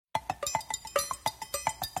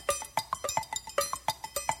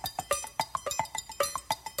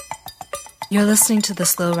You're listening to the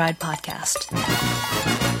Slow Ride Podcast.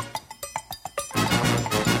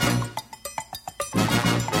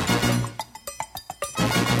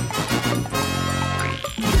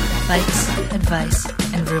 Bikes, advice,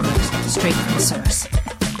 and rumors straight from the source.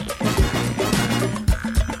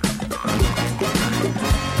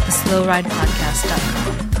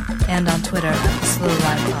 TheSlowRidePodcast.com and on Twitter at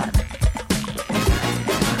SlowRidePod.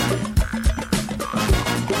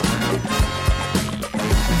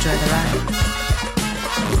 Enjoy the ride.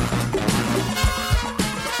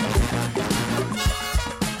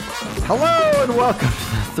 Hello and welcome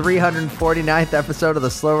to the 349th episode of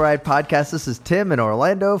the Slow Ride Podcast. This is Tim in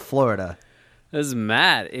Orlando, Florida. This is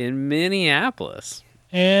Matt in Minneapolis.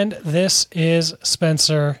 And this is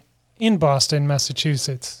Spencer in Boston,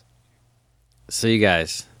 Massachusetts. So you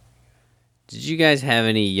guys, did you guys have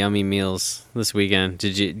any yummy meals this weekend?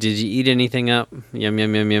 Did you eat anything up? Yum,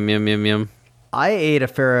 yum, yum, yum, yum, yum, yum. I ate a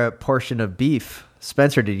fair portion of beef.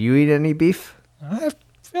 Spencer, did you eat any beef? I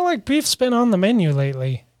feel like beef's been on the menu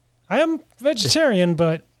lately. I am vegetarian,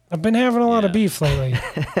 but I've been having a lot of beef lately.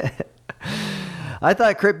 I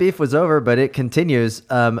thought crit beef was over, but it continues,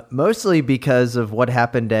 mostly because of what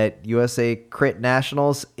happened at USA Crit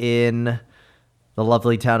Nationals in the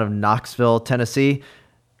lovely town of Knoxville, Tennessee,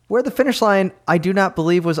 where the finish line, I do not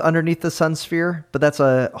believe, was underneath the sun sphere, but that's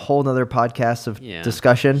a whole nother podcast of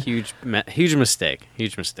discussion. Huge mistake.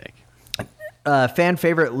 Huge mistake. Fan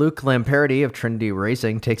favorite Luke Lamperti of Trinity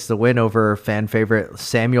Racing takes the win over fan favorite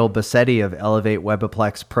Samuel Bassetti of Elevate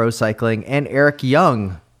Webplex Pro Cycling and Eric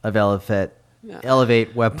Young of Elevate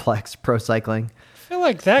Webplex Pro Cycling. I feel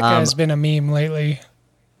like that guy's been a meme lately.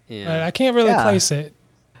 Yeah. I can't really place it.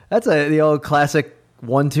 That's the old classic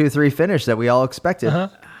 1-2-3 finish that we all expected.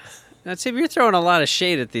 Uh-huh. Now, Tim, you're throwing a lot of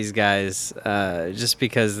shade at these guys just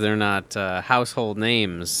because they're not household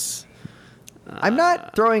names. I'm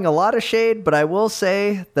not throwing a lot of shade, but I will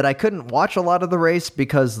say that I couldn't watch a lot of the race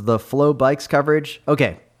because of the Flow Bikes coverage.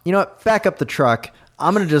 Okay, you know what? Back up the truck.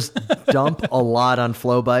 I'm going to just dump a lot on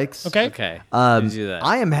Flow Bikes. Okay. You do that.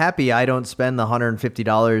 I am happy I don't spend the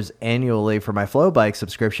 $150 annually for my Flow Bike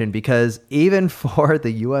subscription because even for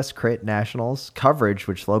the US Crit Nationals coverage,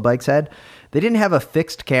 which Flow Bikes had, they didn't have a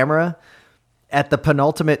fixed camera at the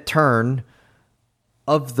penultimate turn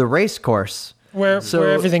of the race course. Where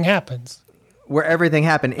everything happens. Where everything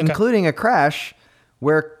happened, including a crash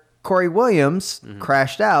where Corey Williams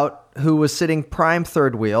crashed out, who was sitting prime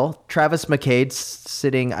third wheel. Travis McCade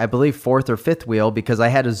sitting, I believe, fourth or fifth wheel because I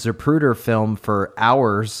had a Zapruder film for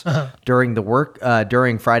hours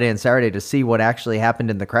during Friday and Saturday to see what actually happened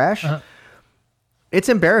in the crash. It's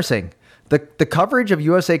embarrassing. The coverage of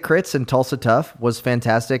USA Crits and Tulsa Tough was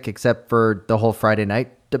fantastic, except for the whole Friday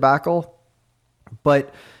night debacle.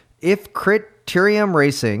 But if Criterium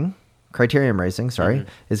Racing,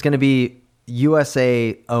 is going to be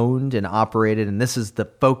USA owned and operated, and this is the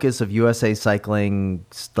focus of USA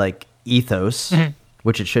Cycling's ethos,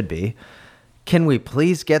 which it should be. Can we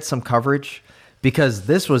please get some coverage? Because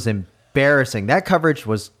this was embarrassing. That coverage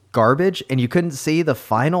was garbage, and you couldn't see the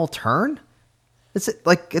final turn.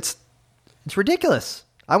 It's ridiculous.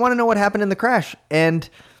 I want to know what happened in the crash, and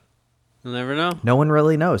you'll never know. No one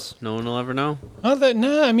really knows. No one will ever know.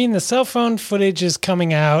 The cell phone footage is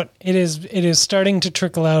coming out. It is starting to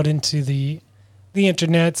trickle out into the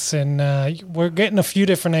internets, and we're getting a few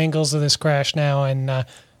different angles of this crash now, and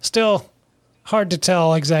still hard to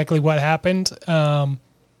tell exactly what happened.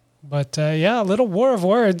 But a little war of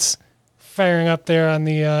words firing up there on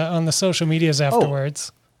the social medias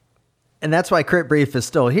afterwards. And that's why Crit Brief is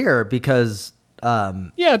still here, because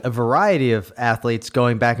a variety of athletes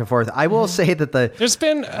going back and forth. I will say that there's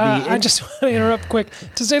been, I just want to interrupt quick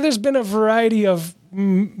to say there's been a variety of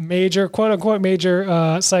major, quote unquote,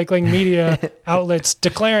 major cycling media outlets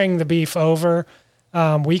declaring the beef over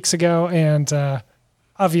weeks ago, and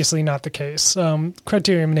obviously not the case.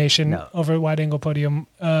 Criterium Nation over at Wide Angle Podium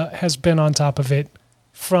has been on top of it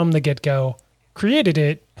from the get-go, created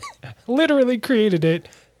it, literally created it,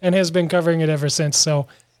 and has been covering it ever since. So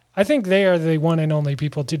I think they are the one and only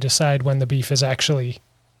people to decide when the beef is actually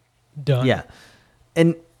done. Yeah.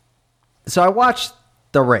 And so I watched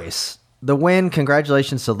the race. The win,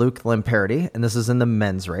 congratulations to Luke Lamperti, and this is in the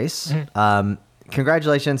men's race.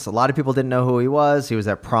 Congratulations. A lot of people didn't know who he was. He was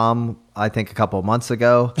at prom, I think, a couple of months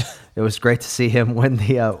ago. It was great to see him win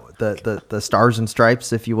the Stars and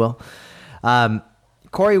Stripes, if you will.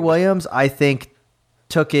 Corey Williams, I think,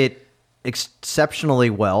 took it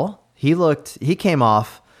exceptionally well. He came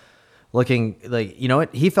off looking like, you know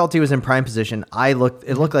what? He felt he was in prime position. It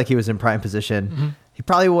looked like he was in prime position. Mm-hmm. He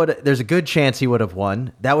probably would. There's a good chance he would have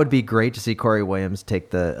won. That would be great to see Corey Williams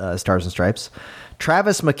take the Stars and Stripes.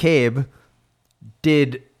 Travis McCabe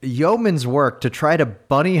did yeoman's work to try to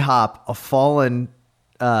bunny hop a fallen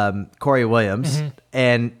Corey Williams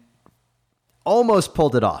and almost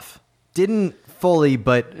pulled it off. Didn't fully,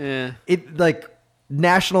 but it like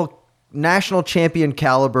national champion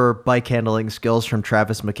caliber bike handling skills from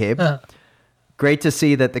Travis McCabe. Great to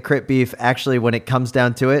see that the Crit Beef actually, when it comes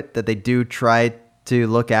down to it, that they do try to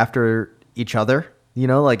look after each other. You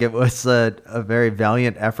know, like it was a very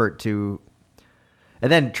valiant effort to.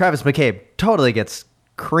 And then Travis McCabe totally gets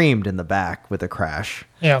creamed in the back with a crash.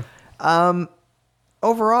 Yeah.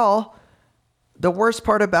 Overall, the worst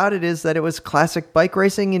part about it is that it was classic bike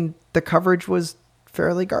racing and the coverage was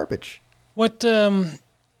fairly garbage.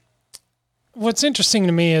 What's interesting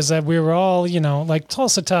to me is that we were all, like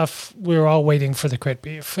Tulsa Tough, we were all waiting for the Crit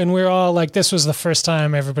Beef. And we were all like, this was the first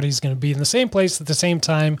time everybody's going to be in the same place at the same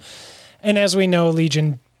time. And as we know,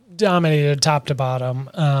 Legion dominated top to bottom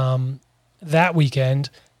that weekend.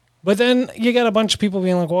 But then you got a bunch of people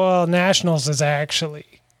being like, well, Nationals is actually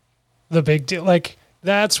the big deal. Like,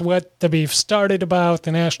 that's what the beef started about,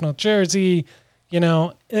 the national jersey.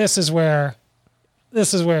 This is where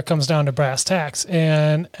it comes down to brass tacks.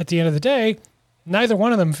 And at the end of the day, neither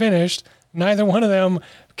one of them finished. Neither one of them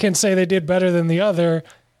can say they did better than the other.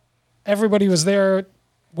 Everybody was there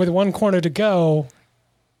with one corner to go.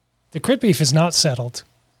 The Crit Beef is not settled.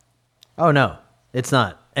 Oh, no, it's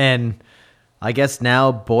not. And I guess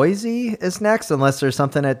now Boise is next, unless there's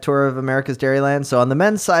something at Tour of America's Dairyland. So on the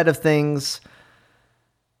men's side of things,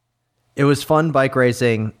 it was fun bike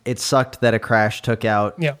racing. It sucked that a crash took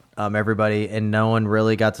out everybody, and no one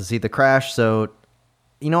really got to see the crash. So,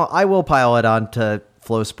 I will pile it on to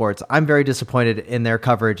Flow Sports. I'm very disappointed in their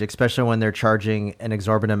coverage, especially when they're charging an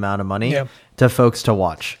exorbitant amount of money to folks to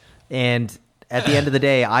watch. And at the end of the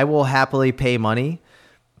day, I will happily pay money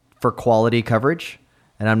for quality coverage,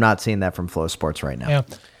 and I'm not seeing that from Flow Sports right now.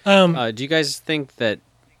 Yeah. Do you guys think that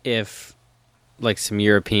if like some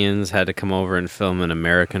Europeans had to come over and film an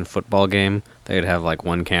American football game, they'd have like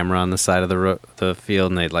one camera on the side of the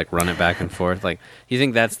field and they'd like run it back and forth? Like, you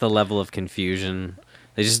think that's the level of confusion?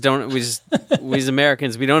 They just don't. We as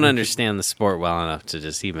Americans, we don't understand the sport well enough to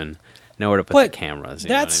just even know where to put the cameras. You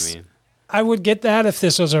know what I mean? I would get that if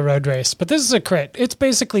this was a road race, but this is a crit. It's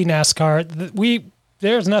basically NASCAR.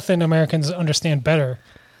 There's nothing Americans understand better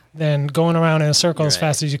than going around in a circle as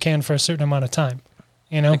fast as you can for a certain amount of time.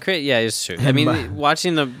 The crit, it's true. I mean,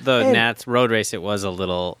 watching the Nats road race, it was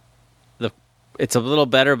it's a little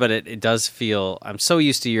better, but it does feel. I'm so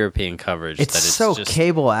used to European coverage it's that it's so just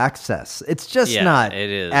cable access. It's just not it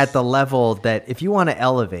is. At the level that if you want to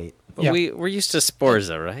elevate. But we're used to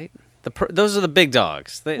Sporza, right? Those are the big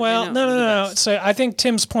dogs. No. So I think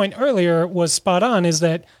Tim's point earlier was spot on. Is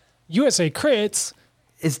that USA Crits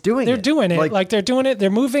is doing? They're doing it. Like they're doing it. They're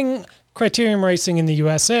moving Criterium Racing in the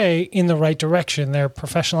USA in the right direction. They're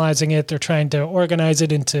professionalizing it. They're trying to organize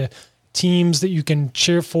it into teams that you can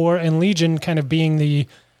cheer for, and Legion kind of being the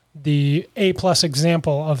A+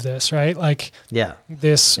 example of this, right? Like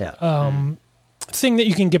this thing that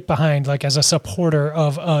you can get behind, like as a supporter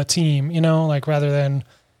of a team, like rather than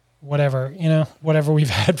whatever we've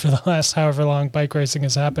had for the last however long bike racing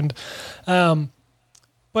has happened.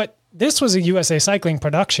 But this was a USA Cycling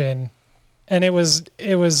production, and it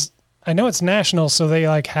was. I know it's national, so they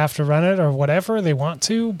like have to run it or whatever they want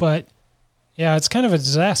to, but yeah, it's kind of a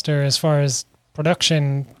disaster as far as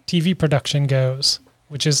TV production goes,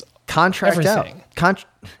 which is contract everything. Out.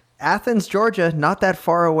 Athens, Georgia, not that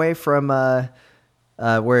far away from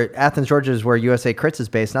where Athens, Georgia is where USA Crits is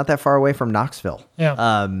based, not that far away from Knoxville.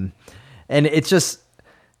 Yeah. And it's just,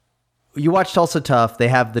 you watch Tulsa Tough, they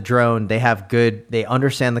have the drone, they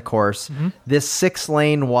understand the course. Mm-hmm. This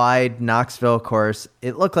 6-lane wide Knoxville course,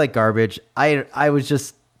 it looked like garbage. I was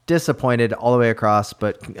just disappointed all the way across,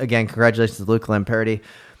 but again, congratulations to Luke Lamperti.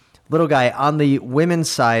 Little guy, on the women's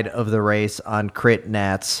side of the race on Crit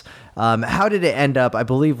Nats, how did it end up? I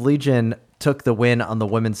believe Legion took the win on the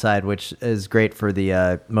women's side, which is great for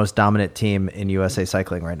the most dominant team in USA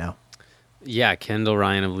Cycling right now. Yeah, Kendall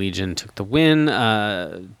Ryan of Legion took the win,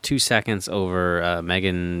 2 seconds over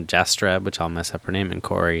Megan Jastreb, which I'll mess up her name, and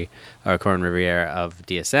Corin Riviere of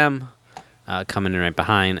DSM, coming in right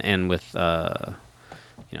behind, and with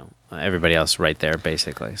everybody else right there,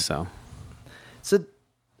 basically. So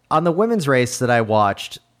on the women's race that I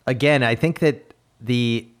watched, again, I think that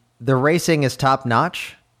the racing is top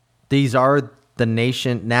notch. These are the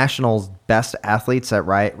national's best athletes at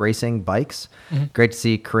racing bikes. Mm-hmm. Great to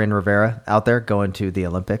see Corinne Rivera out there going to the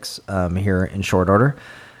Olympics here in short order.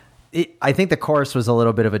 I think the course was a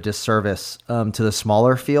little bit of a disservice to the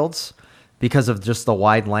smaller fields because of just the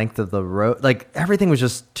wide length of the road. Like, everything was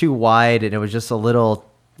just too wide, and it was just a little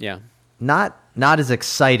not not as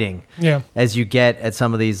exciting as you get at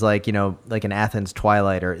some of these, like, you know, like an Athens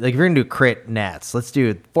Twilight, or like if you're gonna do crit nats, let's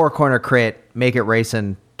do 4-corner crit, make it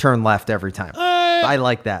racing, turn left every time. I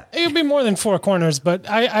like that. It would be more than 4 corners, but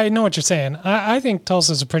I know what you're saying. I think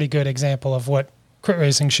Tulsa's a pretty good example of what crit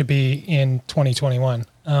racing should be in 2021.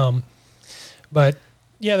 But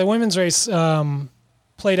yeah, the women's race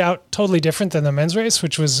played out totally different than the men's race,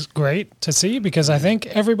 which was great to see, because I think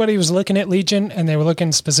everybody was looking at Legion, and they were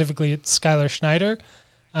looking specifically at Skylar Schneider,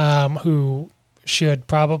 who should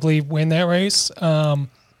probably win that race.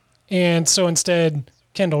 And so instead,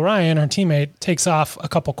 Kendall Ryan, her teammate, takes off a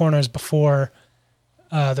couple corners before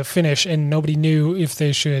the finish, and nobody knew if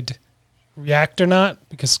they should react or not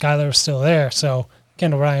because Skylar was still there. So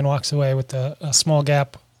Kendall Ryan walks away with a small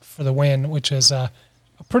gap for the win, which is a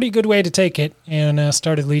pretty good way to take it, and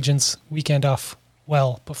started Legion's weekend off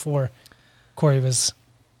well before Corey was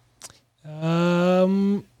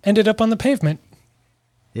ended up on the pavement.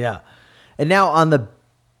 Yeah. And now on the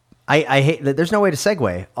I hate that there's no way to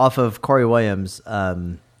segue off of Corey Williams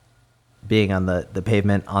being on the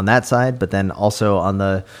pavement on that side, but then also on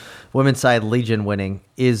the women's side, Legion winning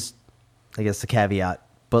is, I guess, the caveat.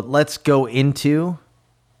 But let's go into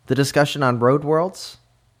the discussion on Road Worlds.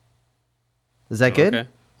 Is that good? Okay.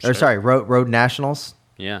 Or Sure. sorry, Road Nationals.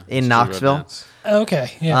 Yeah. In let's do Knoxville. Road Nats.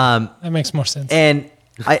 Okay, yeah, that makes more sense. And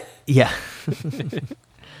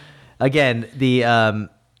again, the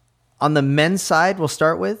on the men's side, we'll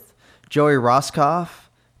start with Joey Roscoff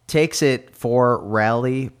takes it for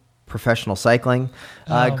Rally Professional Cycling.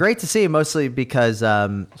 Great to see, mostly because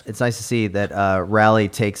it's nice to see that Rally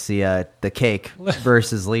takes the cake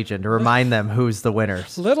versus Legion to remind them who's the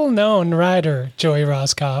winners. Little known rider, Joey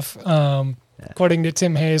Roscoff, according to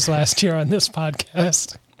Tim Hayes last year on this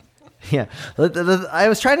podcast. Yeah, I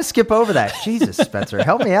was trying to skip over that. Jesus, Spencer,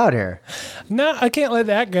 help me out here. No, I can't let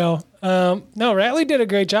that go. No, Rally did a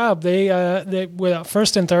great job. They were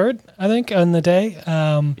first and third, I think, on the day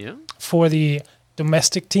for the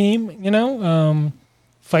domestic team. You know,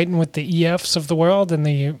 fighting with the EFs of the world and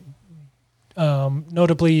the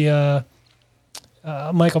notably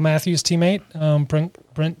Michael Matthews' teammate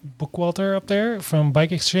Brent Bookwalter up there from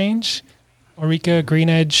Bike Exchange, Orica Green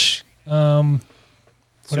Edge. Soon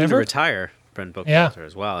to Whatever. retire, Brent Bookwalter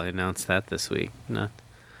as well. He announced that this week. Not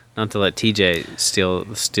to let TJ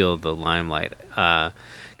steal the limelight.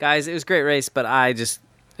 Guys, it was a great race, but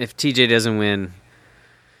if TJ doesn't win,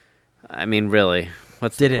 I mean, really,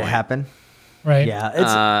 what's the Did it point? happen? Right.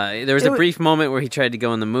 Yeah. There was a brief moment where he tried to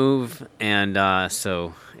go in the move, and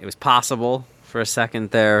so it was possible for a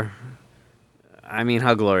second there. I mean,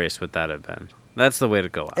 how glorious would that have been? That's the way to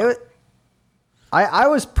go out. I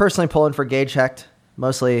was personally pulling for Gage Hecht,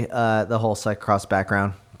 mostly the whole cyclocross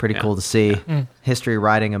background. Pretty cool to see. History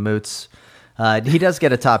riding a Moots. He does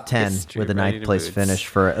get a top 10 with a 9th place finish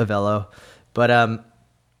for Avello. But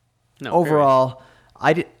overall,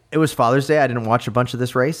 it was Father's Day. I didn't watch a bunch of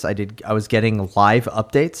this race. I was getting live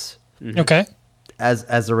updates. Okay.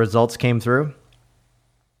 As the results came through.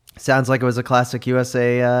 Sounds like it was a classic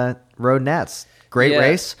USA Road Nats. Great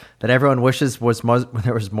race that everyone wishes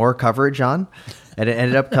there was more coverage on, and it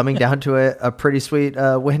ended up coming down to a pretty sweet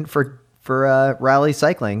win for Rally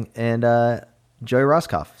Cycling and Joey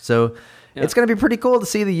Roscoff. So it's going to be pretty cool to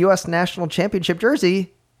see the U.S. National Championship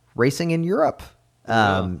jersey racing in Europe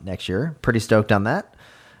next year. Pretty stoked on that.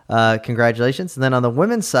 Congratulations. And then on the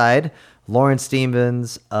women's side, Lauren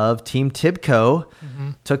Stevens of Team Tibco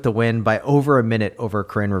took the win by over a minute over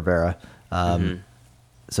Corinne Rivera.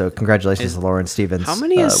 So congratulations to Lauren Stevens. How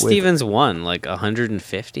many has Stevens won? Like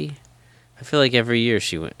 150? I feel like every year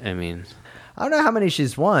she went. I mean, I don't know how many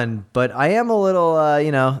she's won, but I am a little,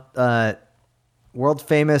 world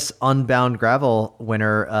famous Unbound Gravel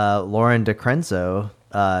winner, Lauren DeCrenzo,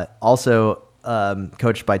 also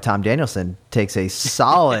coached by Tom Danielson, takes a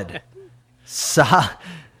solid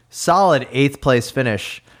 8th place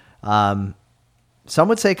finish. Some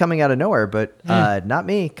would say coming out of nowhere, but not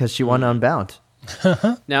me, because she won Unbound.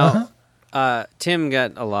 Now, Tim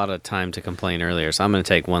got a lot of time to complain earlier, so I'm going to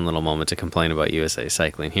take one little moment to complain about USA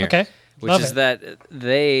Cycling here. Okay. Which is that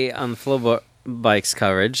they, on the Flow Bikes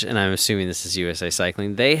coverage, and I'm assuming this is USA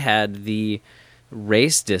Cycling, they had the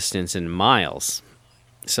race distance in miles.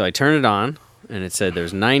 So I turned it on, and it said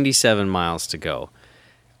there's 97 miles to go.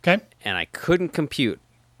 Okay. And I couldn't compute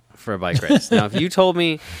for a bike race. Now, if you told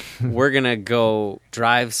me we're going to go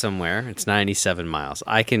drive somewhere, it's 97 miles,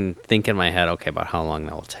 I can think in my head, okay, about how long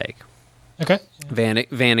that will take. Okay.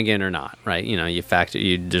 Vanagon or not, right? You know,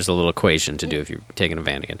 there's a little equation to do if you're taking a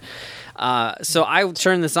Vanagon. So I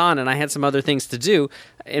turned this on, and I had some other things to do.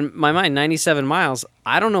 In my mind, 97 miles,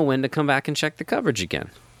 I don't know when to come back and check the coverage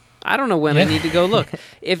again. I don't know when I need to go look.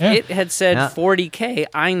 If it had said 40K,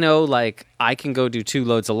 I know like I can go do 2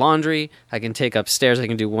 loads of laundry. I can take upstairs. I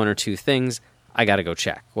can do 1 or 2 things. I got to go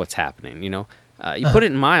check what's happening. You put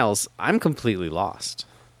it in miles, I'm completely lost.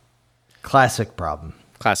 Classic problem.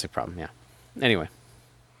 Yeah. Anyway.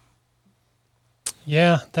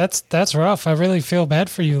 Yeah, that's rough. I really feel bad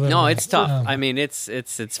for you, Lily. No, it's tough. I mean, it's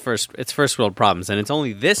first world problems, and it's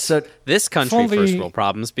only this country first world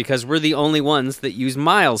problems because we're the only ones that use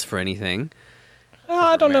miles for anything.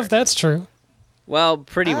 I don't know if that's true. Well,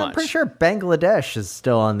 pretty much. I'm pretty sure Bangladesh is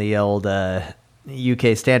still on the old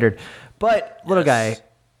UK standard, but little guy,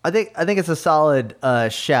 I think it's a solid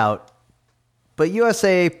shout. But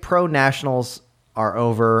USA Pro Nationals are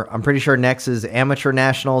over. I'm pretty sure next is Amateur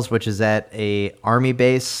Nationals, which is at a Army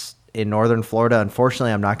base in northern Florida.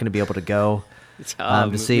 Unfortunately, I'm not going to be able to go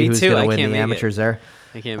to see who's going to win the amateurs there.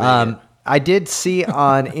 I can't make it. I did see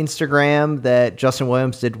on Instagram that Justin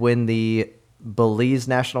Williams did win the Belize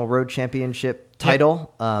National Road Championship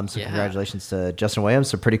title. Congratulations to Justin Williams.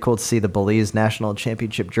 So pretty cool to see the Belize National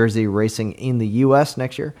Championship jersey racing in the U.S.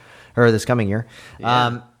 next year or this coming year.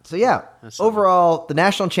 Yeah. Overall, the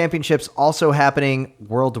national championships also happening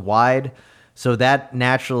worldwide, so that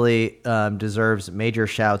naturally deserves major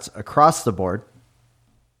shouts across the board.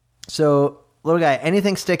 So, little guy,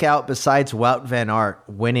 anything stick out besides Wout van Aert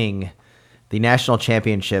winning the national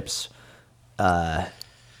championships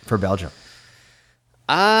for Belgium?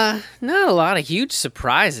 Not a lot of huge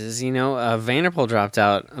surprises. Van der Poel dropped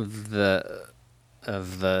out of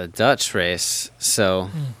the Dutch race, so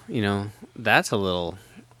that's a little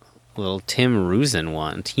Timo Ruzen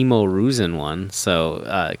one,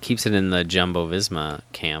 so keeps it in the Jumbo Visma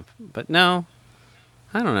camp. But no,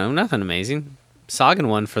 I don't know, nothing amazing. Sagan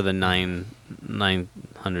won for the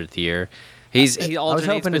 900th year. He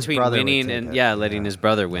alternates between winning and letting his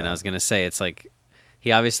brother win. I was gonna say it's like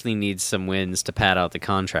he obviously needs some wins to pad out the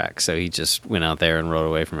contract, so he just went out there and rode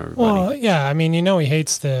away from everybody. Well, yeah, I mean, he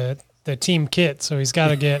hates the team kit, so he's got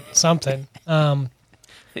to get something.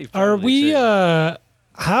 Are we?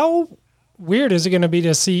 How weird is it going to be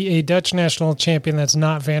to see a Dutch national champion that's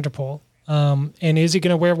not Van der Poel? And is he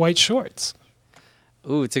going to wear white shorts?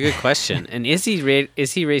 Ooh, it's a good question. And is he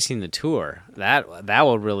racing the Tour? That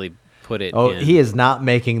will really put it. He is not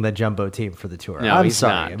making the Jumbo team for the Tour. No, I'm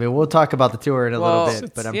sorry. Not. I mean, we'll talk about the Tour in a little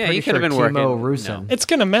bit, but I'm pretty sure Timo Ruzen. No. It's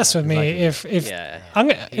going to mess with me if it's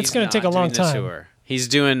going to take a long time. Tour. He's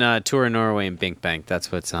doing Tour of Norway and Bink Bank.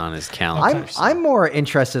 That's what's on his calendar. I'm more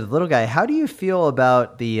interested, little guy. How do you feel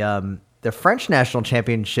about the French national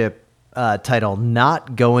championship title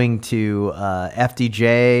not going to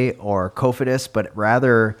FDJ or Cofidis, but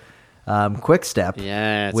rather Quick Step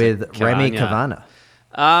with Remy Cavagna?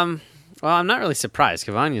 Well, I'm not really surprised.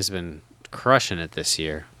 Cavagna's been crushing it this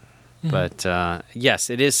year. But yes,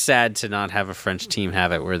 it is sad to not have a French team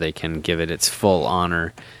have it where they can give it its full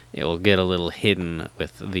honor. It will get a little hidden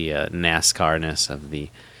with the NASCAR-ness of the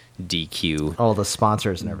DQ. All the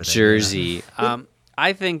sponsors and everything. Jersey. Yeah.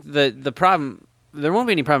 I think the problem, there won't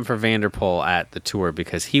be any problem for Van der Poel at the Tour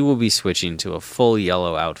because he will be switching to a full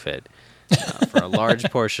yellow outfit for a large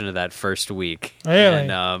portion of that first week. Really?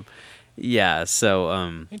 And,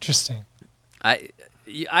 interesting. I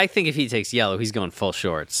think if he takes yellow, he's going full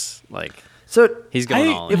shorts. He's going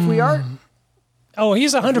all in. If we are... Oh,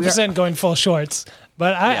 he's 100% going full shorts.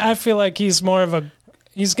 But I feel like he's going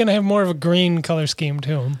to have more of a green color scheme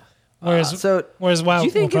to him. Whereas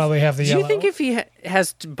Wout will probably have the yellow. Do you think if he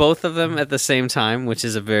has both of them at the same time, which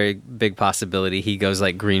is a very big possibility, he goes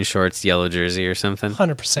like green shorts, yellow jersey or something?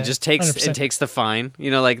 100%. Just takes the fine. The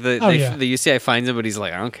UCI fines him, but he's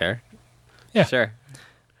like, I don't care. Yeah. Sure.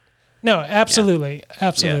 No, absolutely. Yeah.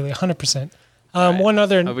 Absolutely. 100%. One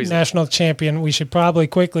other national champion we should probably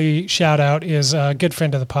quickly shout out is a good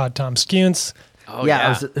friend of the pod, Tom Skuntz. Oh,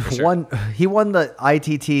 yeah. Sure. He won the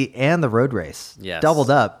ITT and the road race. Yes. Doubled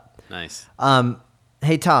up. Nice.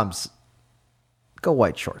 Hey, Toms, go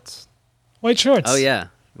white shorts. White shorts. Oh, yeah.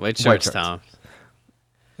 White shorts, Tom.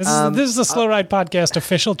 This is the Slow Ride Podcast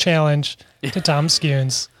official challenge to Tom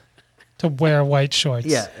Skuntz to wear white shorts.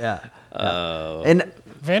 Yeah. And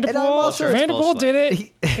Van der Poel did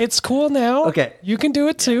it. It's cool now. Okay. You can do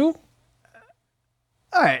it too.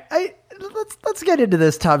 All right. Let's get into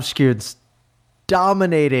this Tom Skuntz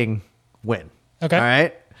dominating win.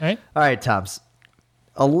 Okay. All right, Toms.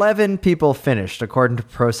 11 people finished according to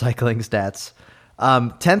Pro Cycling Stats.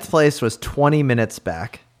 10th place was 20 minutes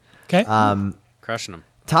back. Okay. Crushing them.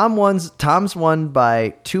 Tom's won by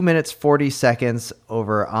 2 minutes 40 seconds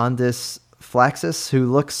over Andis Flaxus,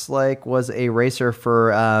 who looks like was a racer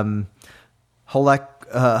for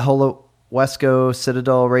Wesco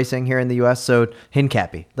Citadel Racing here in the U.S. So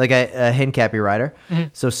Hincapie, like a Hincapie rider. Mm-hmm.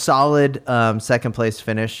 So solid second place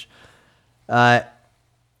finish.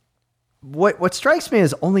 What strikes me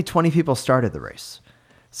is only 20 people started the race.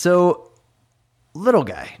 So little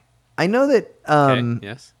guy, I know that.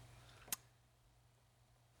 Yes.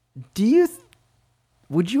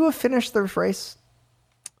 Would you have finished the race?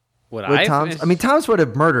 Would with I? Tom's? I mean, Tom's would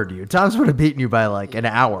have murdered you. Tom's would have beaten you by like an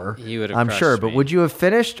hour. He would have. I'm sure, me. But would you have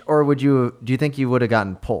finished, or do you think you would have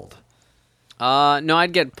gotten pulled? No,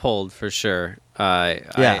 I'd get pulled for sure.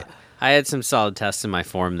 Yeah. I had some solid tests in my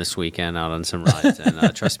form this weekend out on some rides,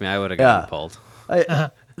 and trust me, I would have gotten pulled.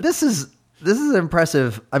 This is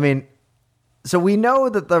impressive. I mean, so we know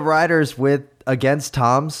that the riders against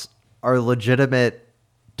Tom's are legitimate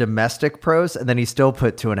domestic pros, and then he still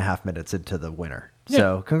put 2.5 minutes into the winner. Yeah,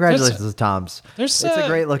 so congratulations to Tom's. It's a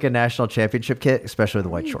great looking national championship kit, especially with the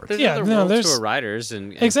white shorts. There's World Tour riders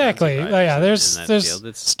and exactly. Riders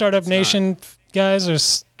there's Startup Nation guys.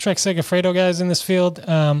 There's Trek Segafredo guys in this field.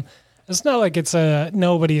 It's not like it's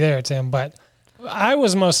nobody there, Tim, but I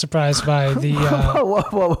was most surprised by the.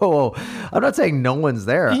 Whoa! I'm not saying no one's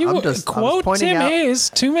there. I'm just quote Tim Hayes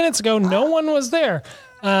 2 minutes ago. No one was there.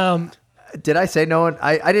 Did I say no one?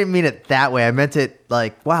 I didn't mean it that way. I meant it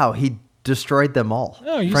like, wow, he destroyed them all.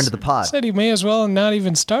 No, you friend of the pod. Said he may as well not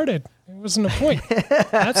even started. It wasn't a point.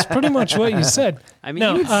 That's pretty much what you said. I mean,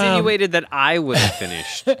 you insinuated that I would have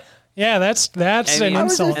finished. Yeah, that's an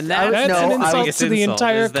insult. And that's an insult to the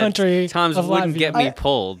entire country. Tom's of wouldn't Latvia. get me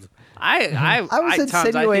pulled. I was insinuating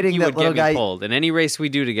Tom's, I think you that would little get me guy pulled. In any race we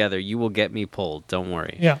do together, you will get me pulled. Don't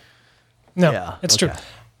worry. Yeah. No, it's true.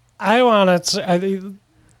 I want to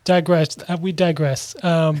digress. We digress.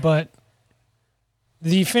 But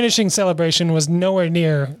the finishing celebration was nowhere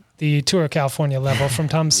near the Tour of California level from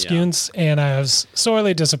Tom Skuns, and I was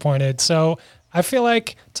sorely disappointed. So I feel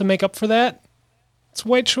like to make up for that, it's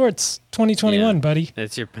White Shorts 2021, buddy.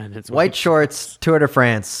 That's your pen. It's White Shorts Tour de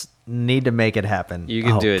France. Need to make it happen. You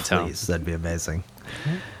can do it, Tom. Please, that'd be amazing.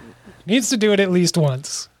 Needs to do it at least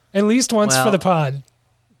once. At least once for the pod.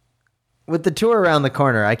 With the tour around the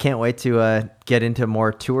corner, I can't wait to get into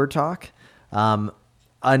more tour talk.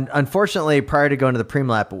 Unfortunately, prior to going to the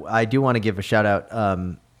Preem-Lap, I do want to give a shout out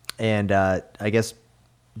and I guess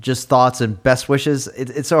just thoughts and best wishes.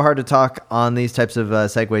 It's so hard to talk on these types of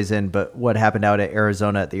segues in, but what happened out at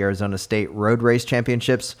Arizona at the Arizona State Road Race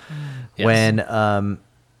Championships when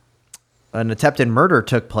an attempted murder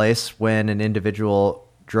took place when an individual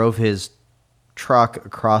drove his truck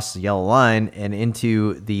across the yellow line and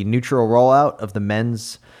into the neutral rollout of the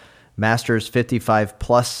men's Masters 55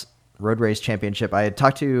 plus road race championship. I had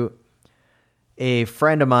talked to a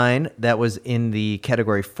friend of mine that was in the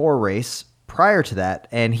category 4 race prior to that,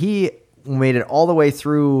 and he made it all the way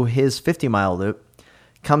through his 50-mile loop,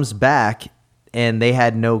 comes back, and they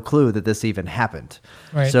had no clue that this even happened.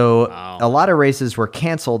 Right. So a lot of races were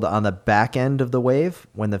canceled on the back end of the wave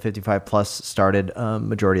when the 55 plus started,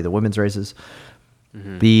 majority of the women's races.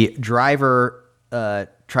 Mm-hmm. The driver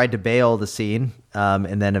tried to bail the scene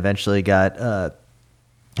and then eventually got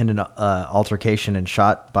in an altercation and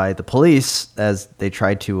shot by the police as they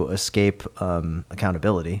tried to escape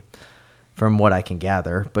accountability, from what I can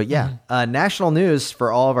gather. But yeah, national news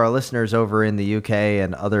for all of our listeners over in the UK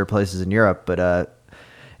and other places in Europe. But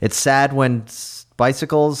it's sad when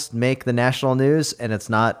bicycles make the national news, and it's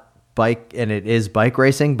not bike, and it is bike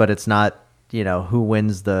racing, but it's not, who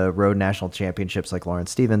wins the road national championships like Lawrence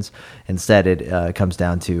Stevens. Instead, it comes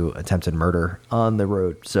down to attempted murder on the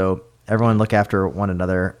road. So everyone look after one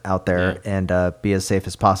another out there and be as safe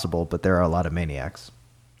as possible. But there are a lot of maniacs.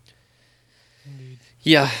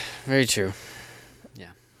 Yeah, very true. Yeah.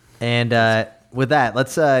 And with that,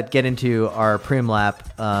 let's get into our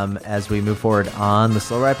Preem-Lap as we move forward on the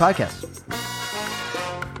Slow Ride Podcast.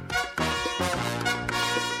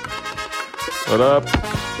 What up?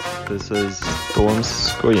 This is Storm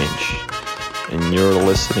Squinch, and you're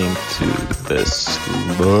listening to the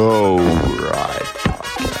Slow Ride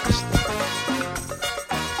Podcast.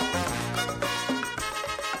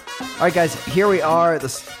 All right, guys, here we are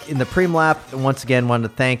in the Preem-Lap. And once again, wanted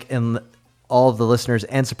to thank all of the listeners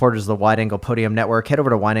and supporters of the Wide Angle Podium Network. Head over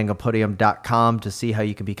to wideanglepodium.com to see how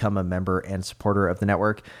you can become a member and supporter of the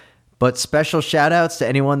network. But special shout outs to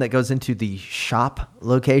anyone that goes into the shop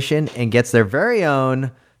location and gets their very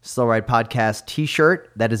own Slow Ride Podcast t-shirt.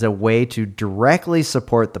 That is a way to directly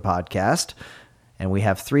support the podcast. And we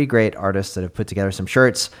have 3 great artists that have put together some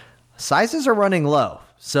shirts. Sizes are running low.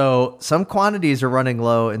 So some quantities are running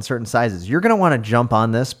low in certain sizes. You're going to want to jump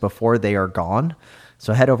on this before they are gone.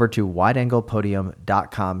 So head over to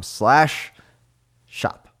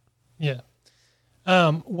wideanglepodium.com/shop. Yeah.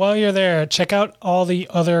 While you're there, check out all the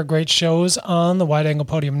other great shows on the Wide Angle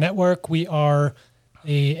Podium Network. We are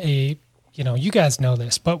you guys know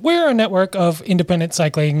this, but we're a network of independent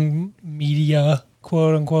cycling media,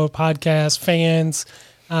 quote unquote, podcast fans.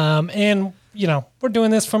 And we're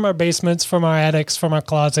doing this from our basements, from our attics, from our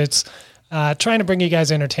closets, trying to bring you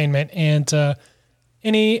guys entertainment. And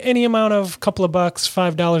any amount of couple of bucks,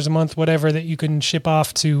 $5 a month, whatever that you can ship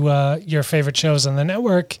off to your favorite shows on the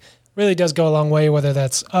network really does go a long way, whether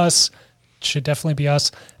that's us, should definitely be us,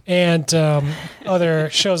 and other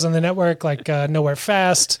shows on the network like Nowhere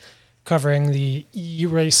Fast, covering the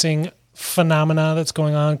e-racing phenomena that's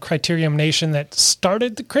going on, Criterium Nation that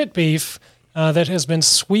started the crit beef that has been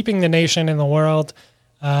sweeping the nation and the world,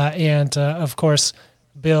 and of course,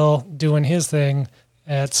 Bill doing his thing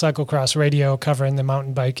at Cyclocross Radio, covering the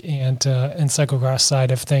mountain bike and cyclocross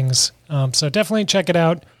side of things. So definitely check it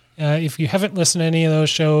out. If you haven't listened to any of those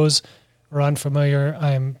shows or unfamiliar,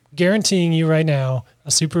 I'm guaranteeing you right now, a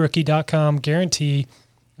superrookie.com guarantee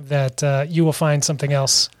that you will find something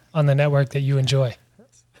else on the network that you enjoy.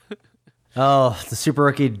 Oh, the Super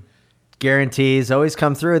Rookie guarantees always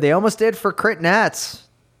come through. They almost did for Crit Nats.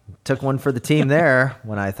 Took one for the team there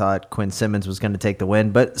when I thought Quinn Simmons was going to take the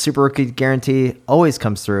win. But Super Rookie guarantee always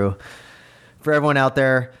comes through. For everyone out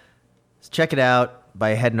there, check it out by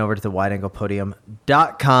heading over to the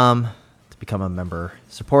wideanglepodium.com to become a member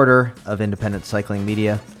supporter of independent cycling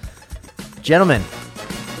media. Gentlemen,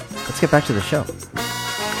 let's get back to the show.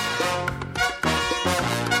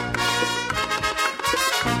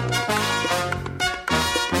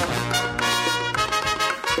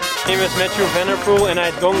 My name is Matthew Vanderpool, and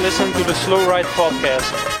I don't listen to the Slow Ride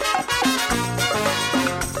podcast.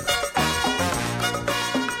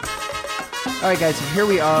 All right, guys, here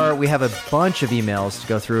we are. We have a bunch of emails to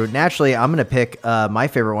go through. Naturally, I'm going to pick my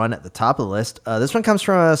favorite one at the top of the list. This one comes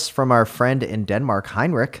from our friend in Denmark,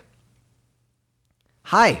 Heinrich.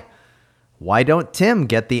 Hi. Why don't Tim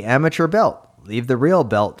get the amateur belt? Leave the real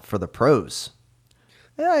belt for the pros.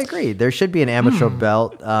 Yeah, I agree. There should be an amateur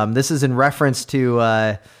belt. This is in reference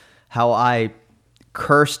to how I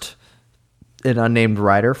cursed an unnamed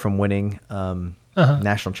rider from winning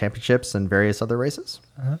national championships and various other races.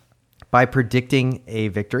 By predicting a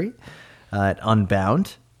victory at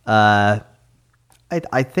Unbound. I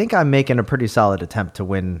think I'm making a pretty solid attempt to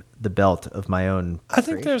win the belt of my own. I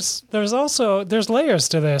think there's layers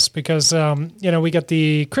to this because we got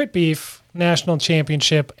the Crit Beef National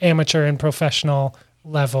Championship amateur and professional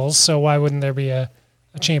levels. So why wouldn't there be a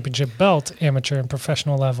championship belt amateur and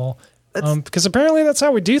professional level? Because apparently that's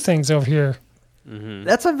how we do things over here. Mm-hmm.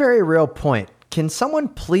 That's a very real point. Can someone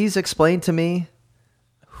please explain to me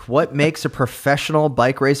what makes a professional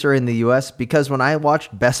bike racer in the U.S.? Because when I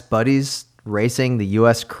watched Best Buddies racing the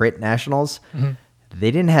U.S. Crit Nationals,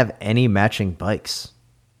 they didn't have any matching bikes.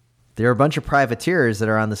 There are a bunch of privateers that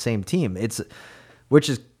are on the same team. Which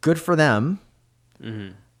is good for them.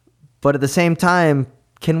 Mm-hmm. But at the same time,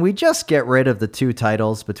 can we just get rid of the two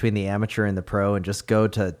titles between the amateur and the pro and just go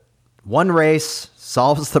to one race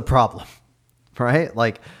solves the problem, right?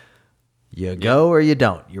 Like you go or you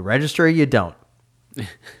don't. You register or you don't.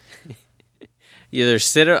 You either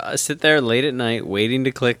sit there late at night waiting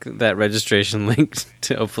to click that registration link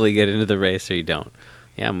to hopefully get into the race, or you don't.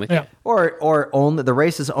 Yeah, I'm with you. Or only the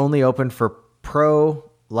race is only open for pro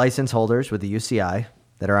license holders with the UCI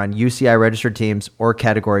that are on UCI registered teams or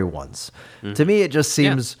category ones. Mm-hmm. To me, it just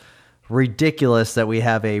seems ridiculous that we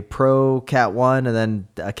have a pro Cat 1 and then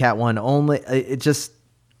a Cat 1 only. It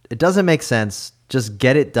doesn't make sense. Just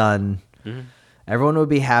get it done. Mm-hmm. Everyone would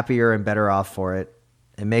be happier and better off for it.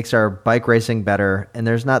 It makes our bike racing better. And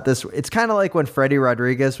there's not this, it's kind of like when Freddie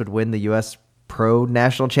Rodriguez would win the U.S. Pro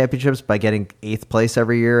National Championships by getting 8th place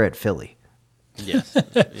every year at Philly. Yes.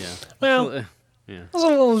 Yeah. Well, it was a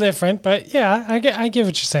little different, but yeah, I get what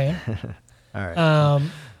you're saying. All right.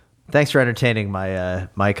 Thanks for entertaining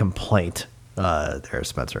my complaint there,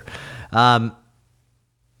 Spencer.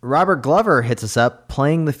 Robert Glover hits us up,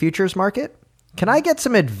 playing the futures market. Can I get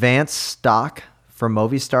some advanced stock from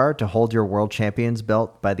Movistar to hold your world champions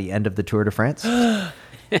belt by the end of the Tour de France?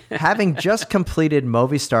 Having just completed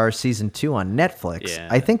Movistar Season 2 on Netflix,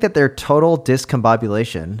 I think that their total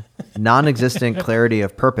discombobulation, non-existent clarity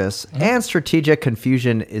of purpose, and strategic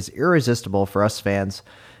confusion is irresistible for us fans,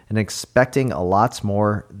 and expecting a lots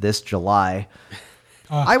more this July.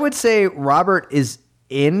 I would say Robert is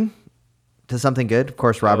in to something good. Of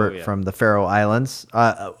course, Robert from the Faroe Islands.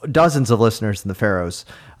 Dozens of listeners in the Faroes.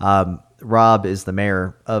 Rob is the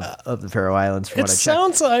mayor of the Faroe Islands. From what I checked.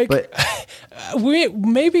 Sounds like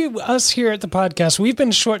maybe us here at the podcast, we've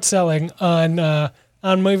been short selling on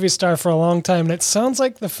on Movistar for a long time, and it sounds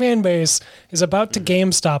like the fan base is about to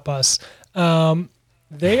GameStop us.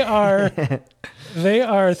 They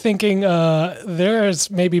are thinking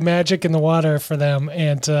there's maybe magic in the water for them,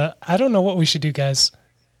 and I don't know what we should do, guys.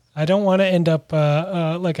 I don't want to end up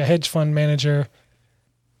like a hedge fund manager.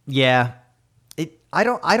 Yeah, I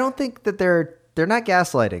don't think that they're not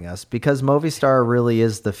gaslighting us, because Movistar really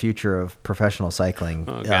is the future of professional cycling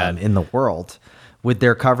in the world with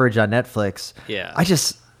their coverage on Netflix. Yeah,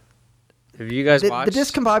 have you guys watched? The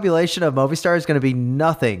discombobulation of Movistar is going to be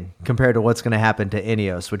nothing compared to what's going to happen to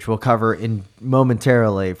Ineos, which we'll cover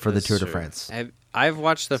momentarily for the Tour de France. I've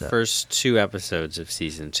watched the first 2 episodes of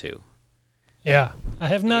season 2. Yeah, I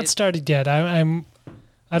have not started yet. I don't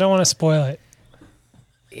want to spoil it.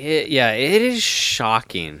 It is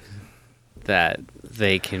shocking that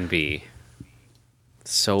they can be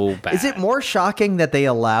so bad. Is it more shocking that they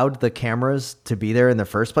allowed the cameras to be there in the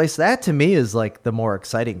first place? That to me is like the more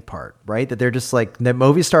exciting part, right? That they're just like, that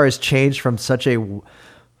Movistar has changed from such a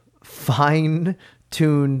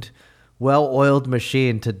fine-tuned, well-oiled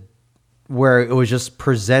machine to where it was just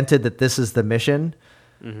presented that this is the mission,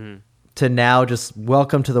 to now just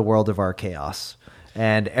welcome to the world of our chaos.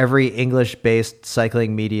 And every English-based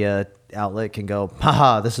cycling media outlet can go,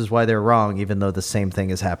 haha, this is why they're wrong, even though the same thing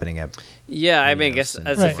is happening at. Yeah, I mean, I guess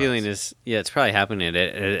that's the feeling is, it's probably happening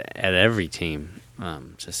at every team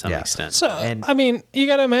to some extent. So, I mean, you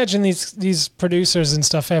got to imagine these producers and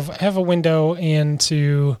stuff have a window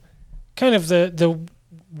into kind of the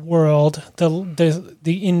world,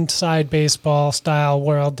 the inside baseball style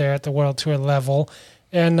world there at the World Tour level,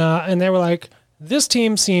 and they were like, this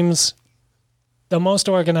team seems the most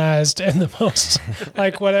organized and the most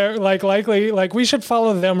like whatever, like likely, like we should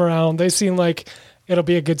follow them around. They seem like it'll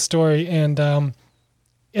be a good story, and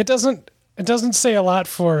it doesn't say a lot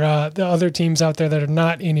for the other teams out there that are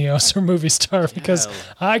not Ineos or Movistar, because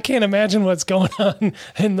I can't imagine what's going on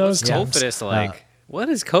in those teams. Cofidis like? What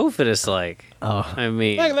is Cofidis like? Oh, I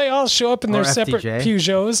mean, like they all show up in their separate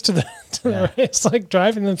Peugeots to the race, like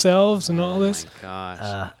driving themselves and all this. Oh my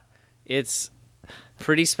gosh, it's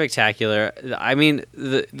pretty spectacular. I mean,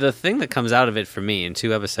 the thing that comes out of it for me in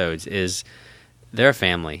 2 episodes is they're a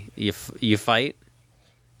family. You fight,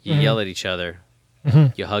 you yell at each other,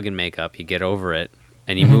 you hug and make up, you get over it,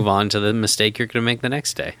 and you move on to the mistake you're going to make the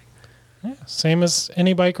next day. Yeah, same as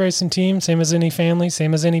any bike racing team, same as any family,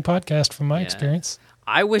 same as any podcast from my experience.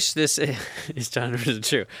 I wish this is 100%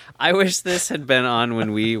 true. I wish this had been on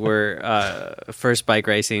when we were first bike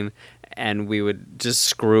racing, and we would just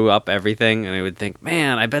screw up everything, and I would think,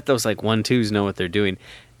 man, I bet those like 1-2s know what they're doing.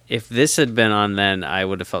 If this had been on then, I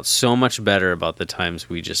would have felt so much better about the times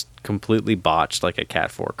we just completely botched like a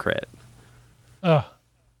Cat 4 crit.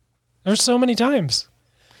 There's so many times.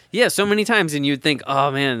 Yeah, so many times, and you'd think,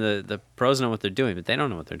 oh man, the pros know what they're doing, but they don't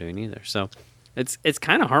know what they're doing either. So it's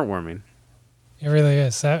kind of heartwarming. It really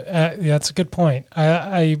is. That's a good point.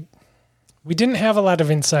 We didn't have a lot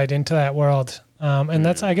of insight into that world. And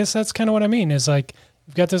I guess that's kind of what I mean, is like,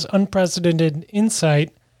 we've got this unprecedented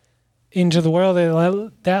insight into the world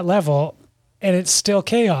at that level, and it's still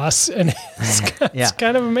chaos, and it's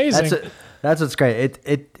kind of amazing. That's what's great.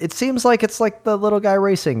 It seems like it's like the Little Guy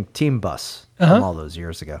Racing team bus from all those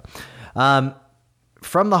years ago.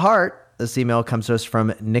 From the heart, this email comes to us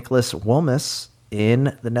from Nicholas Wilmus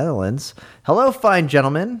in the Netherlands. Hello, fine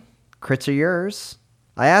gentlemen. Crits are yours.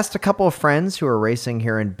 I asked a couple of friends who are racing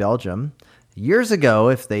here in Belgium years ago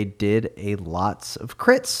if they did lots of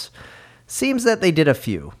crits. Seems that they did a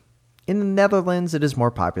few. In the Netherlands, it is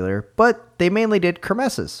more popular, but they mainly did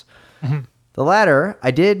kermesses. The latter,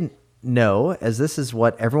 I did know, as this is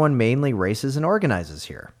what everyone mainly races and organizes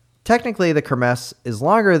here. Technically, the kermesse is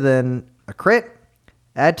longer than a crit.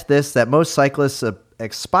 Add to this that most cyclists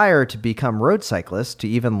aspire to become road cyclists to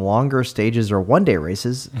even longer stages or one-day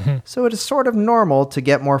races, so it is sort of normal to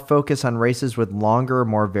get more focus on races with longer,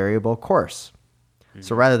 more variable course.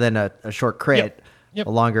 So rather than a short crit, a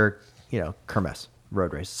longer, kermesse,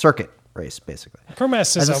 road race, circuit race, basically.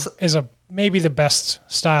 Kermesse is maybe the best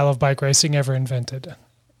style of bike racing ever invented.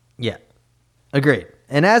 Yeah, agreed.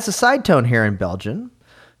 And as a side tone here in Belgium,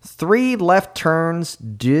 3 left turns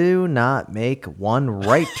do not make one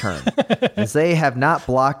right turn, as they have not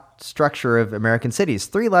blocked structure of American cities.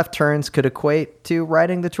 3 left turns could equate to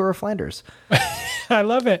riding the Tour of Flanders. I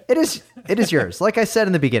love it. It is yours. Like I said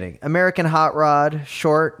in the beginning, American hot rod,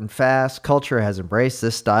 short and fast, culture has embraced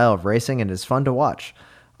this style of racing and is fun to watch.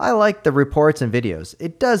 I like the reports and videos.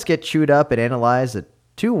 It does get chewed up and analyzed at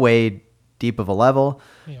too way deep of a level,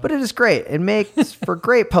 but it is great. It makes for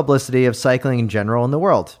great publicity of cycling in general in the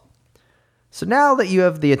world. So now that you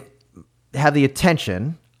have the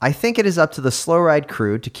attention, I think it is up to the Slow Ride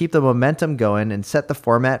crew to keep the momentum going and set the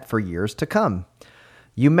format for years to come.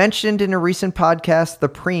 You mentioned in a recent podcast the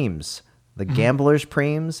Preems, the Gamblers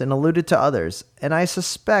Preems, and alluded to others, and I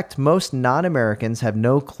suspect most non-Americans have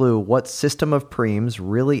no clue what system of Preems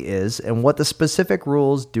really is and what the specific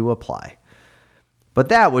rules do apply. But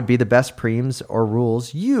that would be the best Preems or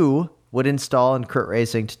rules you would install in crit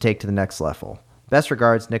racing to take to the next level. Best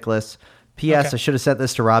regards, Nicholas. P.S. Okay. I should have sent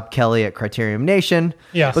this to Rob Kelly at Criterium Nation,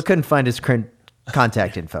 but couldn't find his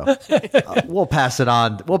contact info. We'll pass it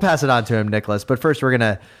on. We'll pass it on to him, Nicholas. But first, we're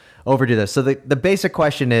gonna overdo this. So the basic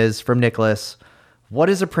question is from Nicholas: what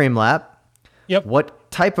is a Preem lap? Yep. What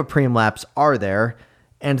type of Preem laps are there?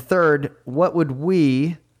 And third, what would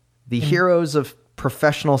we, the heroes of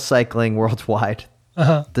professional cycling worldwide,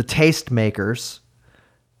 the taste makers,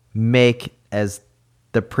 make as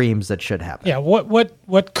the Preems that should happen? Yeah.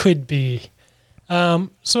 What could be?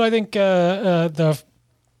 So I think the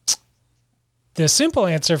simple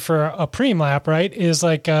answer for a Preem lap, right, is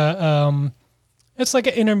like it's like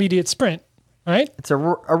an intermediate sprint, right? It's a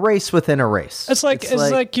race within a race. It's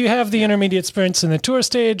like you have the intermediate sprints in the tour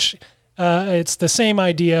stage. It's the same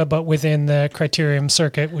idea, but within the Criterium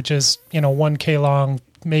circuit, which is 1K long,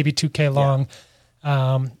 maybe 2K long.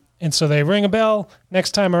 And so they ring a bell.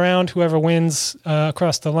 Next time around, whoever wins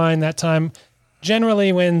across the line that time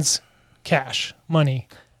generally wins money.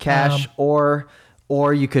 Or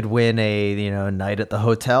you could win a night at the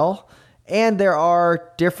hotel. And there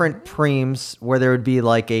are different Preems where there would be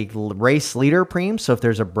like a race leader Preem. So if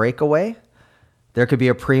there's a breakaway, there could be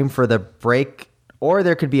a Preem for the break, or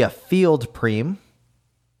there could be a field Preem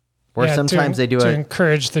where sometimes they do to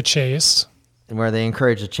encourage the chase, and where they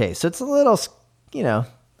encourage the chase. So it's a little,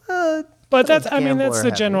 but that's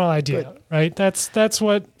the general idea, right? That's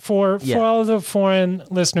what for all of the foreign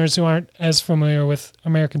listeners who aren't as familiar with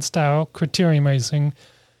American style criterium racing,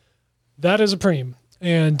 that is a Preem.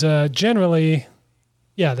 And generally,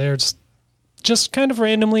 there's just kind of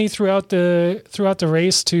randomly throughout the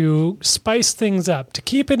race to spice things up, to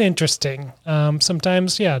keep it interesting.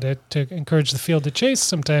 Sometimes, to encourage the field to chase.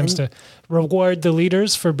 Sometimes to reward the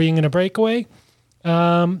leaders for being in a breakaway.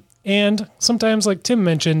 And sometimes, like Tim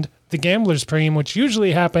mentioned, the Gambler's Preem, which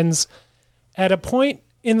usually happens at a point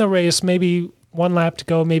in the race, maybe 1 lap to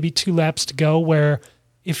go, maybe 2 laps to go, where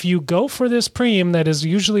if you go for this Preem that is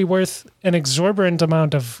usually worth an exorbitant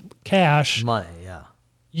amount of cash, money,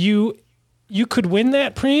 you could win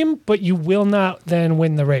that Preem, but you will not then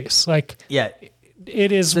win the race.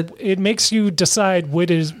 It makes you decide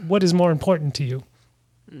what is more important to you.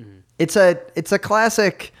 It's a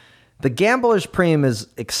classic. The Gambler's Preem is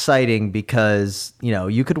exciting because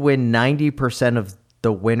you could win 90% of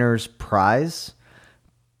the winner's prize,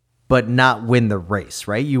 but not win the race,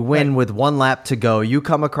 right? You win with 1 lap to go. You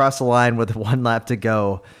come across the line with 1 lap to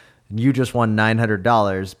go, and you just won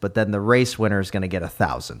 $900, but then the race winner is going to get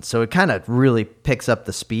 $1,000. So it kind of really picks up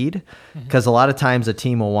the speed because a lot of times a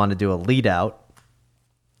team will want to do a lead out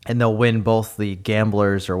and they'll win both the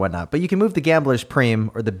Gamblers or whatnot. But you can move the Gambler's Preem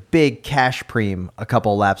or the big cash Preem a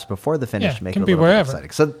couple laps before the finish to make it a little bit exciting.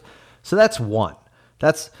 So that's one.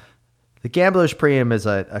 That's the Gambler's Preem is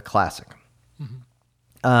a classic.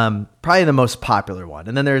 Probably the most popular one.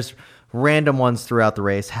 And then there's random ones throughout the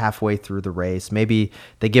race, halfway through the race. Maybe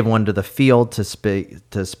they give one to the field to speed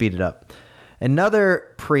it up.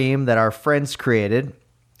 Another Preem that our friends created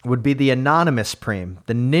would be the Anonymous Preem,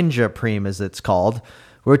 the Ninja Preem as it's called,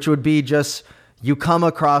 which would be just you come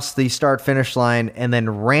across the start-finish line and then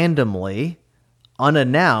randomly,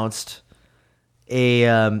 unannounced,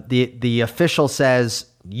 the official says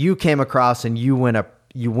you came across and you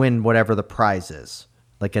win whatever the prize is.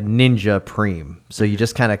 Like a Ninja Preem. So you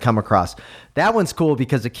just kind of come across. That one's cool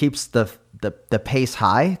because it keeps the pace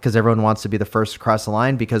high because everyone wants to be the first across the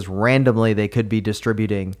line because randomly they could be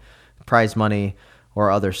distributing prize money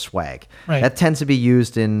or other swag. Right. That tends to be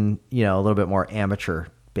used in, a little bit more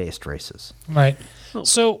amateur-based races. Right.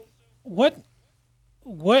 So what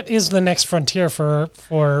is the next frontier for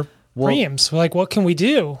Preems? Like, what can we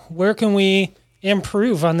do? Where can we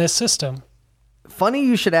improve on this system? Funny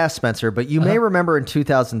you should ask, Spencer, but you may remember in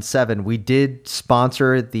 2007, we did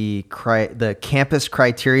sponsor the campus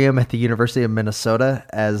criterium at the University of Minnesota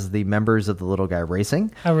as the members of the Little Guy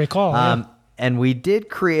Racing. I recall. And we did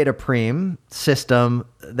create a Preem system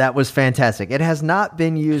that was fantastic. It has not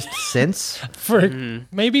been used since. For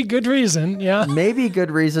maybe good reason, yeah. Maybe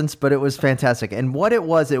good reasons, but it was fantastic. And what it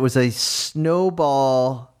was a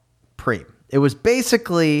snowball Preem. It was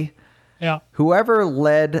basically whoever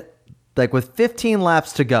led... Like with 15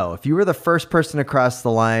 laps to go, if you were the first person across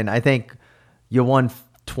the line, I think you won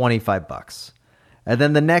 $25. And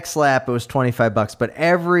then the next lap, it was $25. But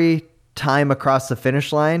every time across the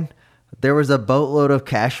finish line, there was a boatload of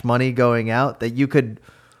cash money going out that you could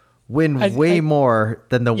win way more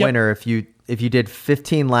than the winner if you did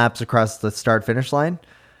 15 laps across the start finish line.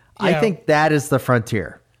 Yeah. I think that is the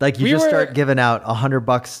frontier. Like you start giving out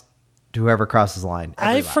 $100 to whoever crosses the line.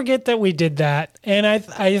 I forget that we did that, and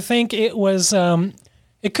I think it was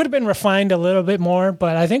it could have been refined a little bit more,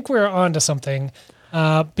 but I think we're onto something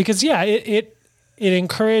because it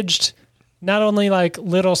encouraged not only like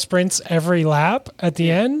little sprints every lap at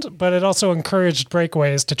the end, but it also encouraged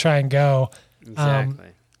breakaways to try and go. Exactly.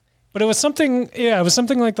 But it was something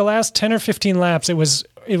like the last 10 or 15 laps. It was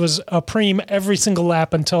a preem every single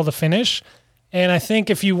lap until the finish. And I think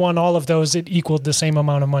if you won all of those, it equaled the same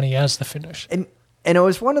amount of money as the finish. And it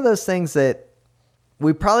was one of those things that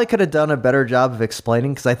we probably could have done a better job of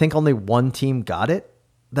explaining because I think only one team got it.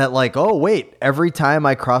 That like, oh, wait, every time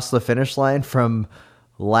I cross the finish line from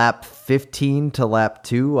lap 15 to lap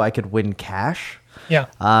 2, I could win cash. Yeah.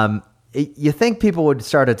 You think people would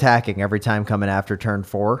start attacking every time coming after turn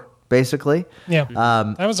 4, basically. Yeah.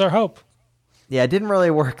 That was our hope. Yeah, it didn't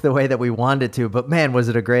really work the way that we wanted it to, but man, was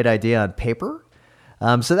it a great idea on paper.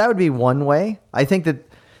 So that would be one way. I think that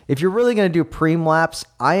if you're really going to do preem laps,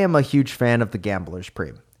 I am a huge fan of the Gambler's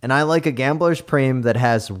Preem. And I like a Gambler's Preem that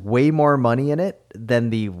has way more money in it than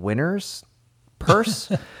the winner's purse.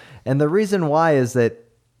 And the reason why is that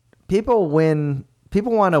people want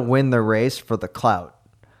to win the race for the clout.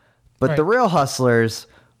 But the real hustlers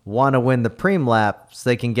want to win the preem lap so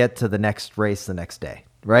they can get to the next race the next day.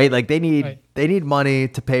 Right? Like they need money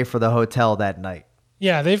to pay for the hotel that night.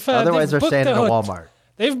 Yeah, otherwise they're staying at a Walmart.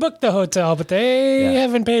 They've booked the hotel, but they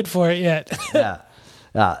haven't paid for it yet. Yeah.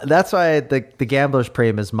 That's why the Gambler's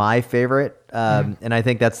Preem is my favorite. And I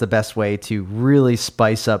think that's the best way to really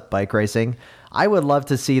spice up bike racing. I would love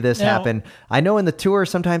to see this happen. I know in the tour,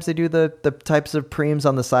 sometimes they do the types of preems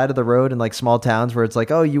on the side of the road in like small towns where it's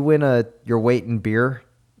like, oh, you win your weight in beer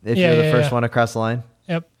if you're the first one across the line.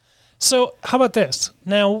 Yep. So how about this?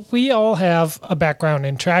 Now, we all have a background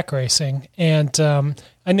in track racing. And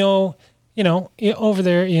I know, over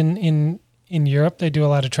there in Europe, they do a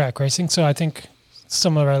lot of track racing. So I think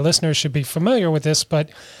some of our listeners should be familiar with this. But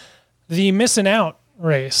the missing out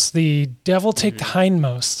race, the devil take the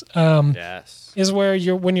hindmost, is where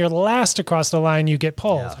when you're last across the line, you get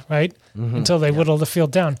pulled, right? Mm-hmm. Until they whittle the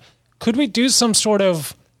field down. Could we do some sort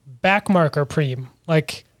of back marker preem,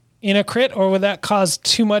 like in a crit, or would that cause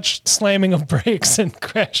too much slamming of brakes and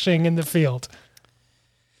crashing in the field?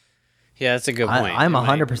 Yeah, that's a good point. I'm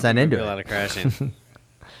 100% into it. A lot of crashing.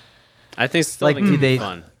 I think still like, it'd be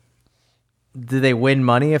fun. Do they win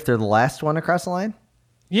money if they're the last one across the line?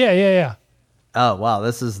 Yeah. Oh wow,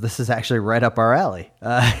 this is actually right up our alley.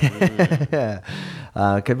 Could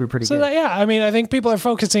be pretty good. I think people are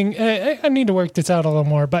focusing. I need to work this out a little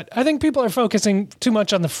more, but I think people are focusing too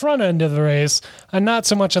much on the front end of the race and not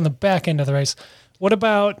so much on the back end of the race. What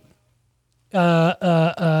about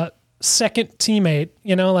second teammate?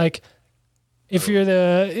 Like if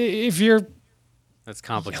you're that's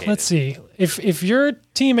complicated. Let's see. If your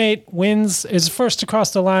teammate is first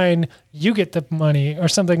across the line, you get the money or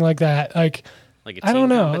something like that. Like a team, I don't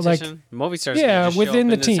know. Like Movistar's just within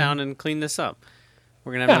the team town and clean this up.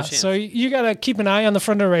 We're gonna have no chance. So you gotta keep an eye on the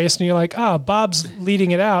front of the race, and you're like, Bob's leading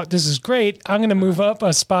it out. This is great. I'm gonna move up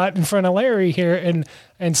a spot in front of Larry here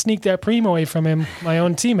and sneak that preem away from him, my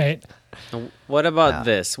own teammate. What about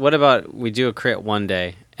this? What about we do a crit one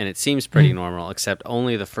day, and it seems pretty normal, except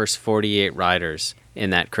only the first 48 riders in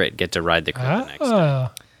that crit get to ride the crit the next day.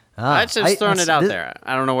 I just throwing it out there.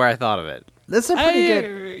 I don't know where I thought of it. That's a pretty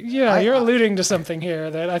good. Yeah, you're alluding to something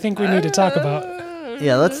here that I think we need to talk about.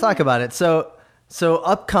 Yeah, let's talk about it. So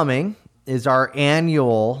upcoming is our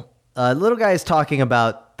annual. Little guy is talking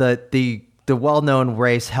about the well-known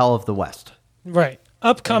race Hell of the West. Right.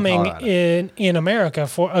 Upcoming in America,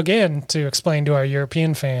 to explain to our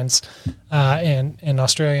European fans and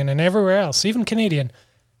Australian and everywhere else, even Canadian.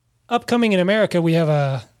 Upcoming in America, we have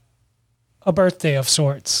a birthday of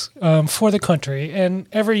sorts for the country, and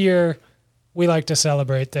every year we like to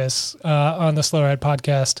celebrate this on the Slow Ride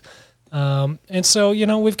podcast. And so,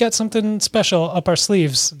 we've got something special up our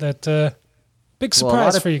sleeves that big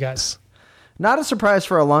surprise for you guys. Not a surprise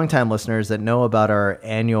for our longtime listeners that know about our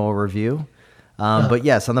annual review. But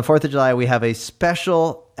yes, on the 4th of July, we have a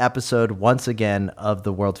special episode once again of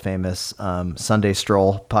the world famous Sunday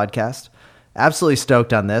Stroll podcast. Absolutely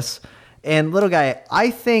stoked on this. And little guy,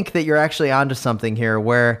 I think that you're actually onto something here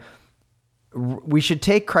where we should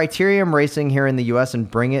take criterium racing here in the U.S.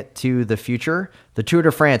 and bring it to the future. The Tour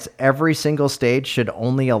de France, every single stage should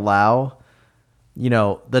only allow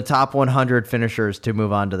the top 100 finishers to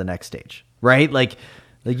move on to the next stage, right? Like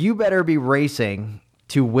you better be racing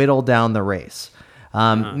to whittle down the race.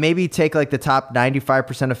 Maybe take like the top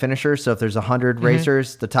 95% of finishers. So if there's 100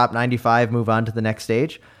 racers, the top 95 move on to the next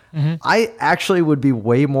stage. I actually would be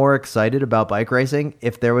way more excited about bike racing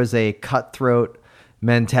if there was a cutthroat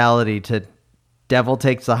mentality to devil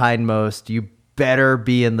takes the hindmost. You better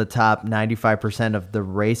be in the top 95% of the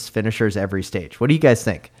race finishers every stage. What do you guys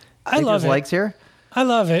think? I love it. Legs here? I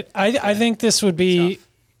love it. I think this would be...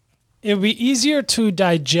 It would be easier to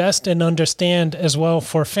digest and understand as well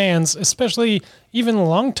for fans, especially even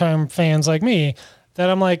long-term fans like me, that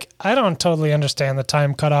I'm like, I don't totally understand the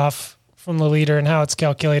time cutoff from the leader and how it's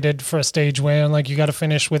calculated for a stage win. Like you got to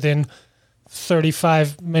finish within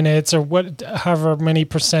 35 minutes or however many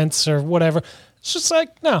percents or whatever. It's just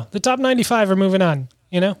like, no, the top 95 are moving on,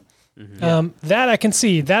 That I can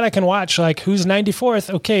see, that I can watch, like who's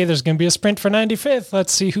 94th. Okay, there's going to be a sprint for 95th.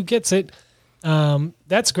 Let's see who gets it.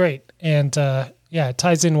 That's great. And it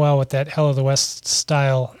ties in well with that Hell of the West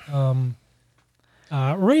style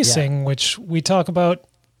racing, which we talk about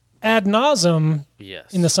ad nauseum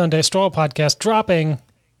in the Sunday Stroll podcast, dropping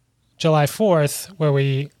July 4th, where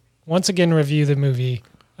we once again review the movie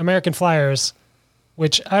American Flyers,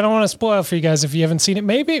 which I don't want to spoil for you guys if you haven't seen it.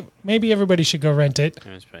 Maybe everybody should go rent it.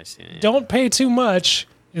 Don't pay too much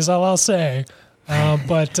is all I'll say.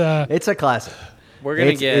 But it's a classic.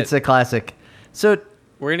 It's a classic. So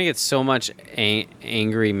we're gonna get so much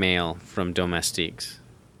angry mail from domestiques.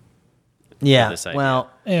 Yeah. Well.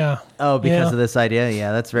 Yeah. Oh, because of this idea.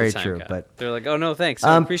 Yeah, that's very true. Cut. But they're like, "Oh no, thanks.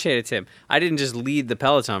 I appreciate it, Tim. I didn't just lead the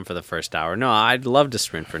peloton for the first hour. No, I'd love to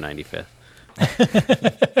sprint for 95th.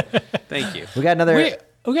 Thank you. We got another.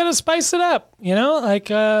 We got to spice it up. All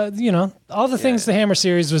the things the Hammer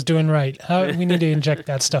series was doing right. We need to inject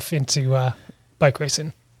that stuff into bike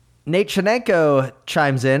racing. Nate Shenenko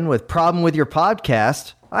chimes in with problem with your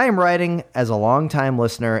podcast. I am writing as a longtime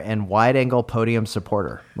listener and wide-angle podium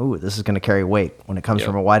supporter. Ooh, this is going to carry weight. When it comes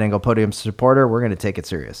from a wide-angle podium supporter, we're going to take it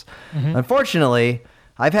serious. Unfortunately,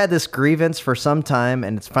 I've had this grievance for some time,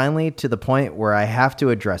 and it's finally to the point where I have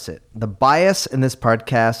to address it. The bias in this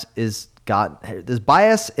podcast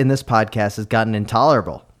has gotten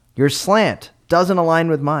intolerable. Your slant doesn't align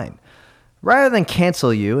with mine. Rather than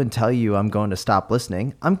cancel you and tell you I'm going to stop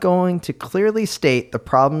listening, I'm going to clearly state the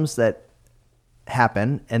problems that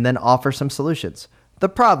happen and then offer some solutions. The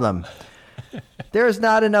problem: there is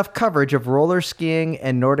not enough coverage of roller skiing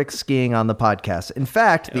and Nordic skiing on the podcast. In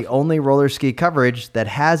fact, the only roller ski coverage that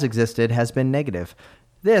has existed has been negative.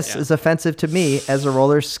 This is offensive to me as a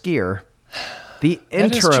roller skier. The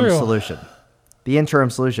interim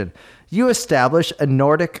solution. You establish a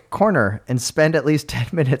Nordic corner and spend at least 10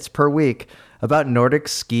 minutes per week about Nordic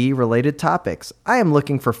ski-related topics. I am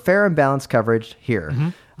looking for fair and balanced coverage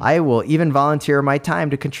here. I will even volunteer my time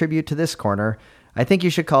to contribute to this corner. I think you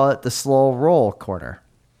should call it the slow roll corner.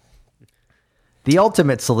 The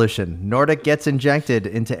ultimate solution. Nordic gets injected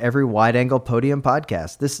into every wide-angle podium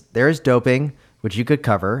podcast. There is doping, which you could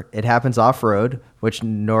cover. It happens off-road, which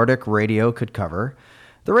Nordic Radio could cover.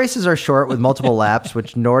 The races are short with multiple laps,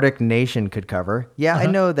 which Nordic Nation could cover. Yeah, I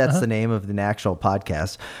know that's the name of the actual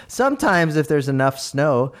podcast. Sometimes, if there's enough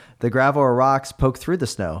snow, the gravel or rocks poke through the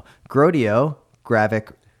snow. Grodio,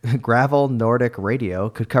 Gravel Nordic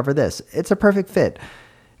Radio could cover this. It's a perfect fit.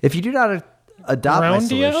 If you do not adopt my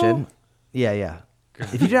solution... Yeah.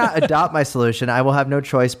 If you do not adopt my solution, I will have no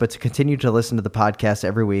choice but to continue to listen to the podcast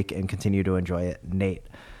every week and continue to enjoy it. Nate.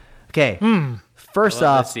 Okay. First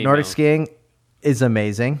off, Nordic skiing is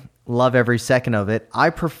amazing. Love every second of it. I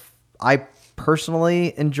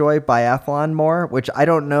personally enjoy biathlon more, which I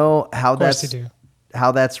don't know how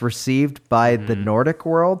that's received by the Nordic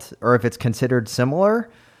world, or if it's considered similar,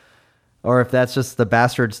 or if that's just the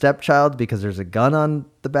bastard stepchild because there's a gun on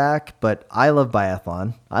the back. But I love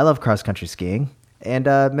biathlon. I love cross-country skiing. And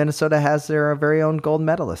Minnesota has their very own gold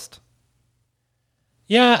medalist.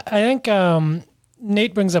 Yeah, I think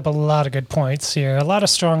Nate brings up a lot of good points here. A lot of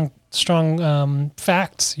strong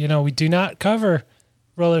facts. We do not cover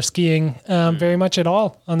roller skiing very much at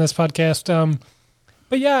all on this podcast.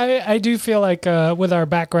 But yeah, I do feel like with our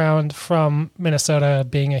background from Minnesota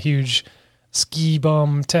being a huge ski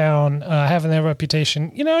bum town, having that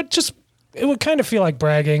reputation, it would kind of feel like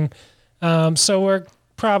bragging. So we're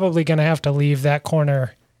probably going to have to leave that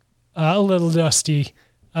corner a little dusty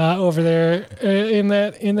over there in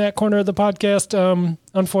that corner of the podcast.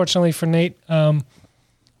 Unfortunately for Nate,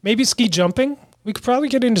 maybe ski jumping. We could probably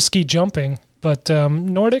get into ski jumping, but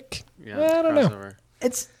Nordic, I don't know.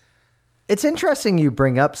 It's interesting you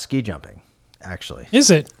bring up ski jumping, actually.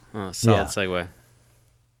 Is it? Oh, solid segue.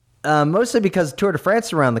 Mostly because Tour de France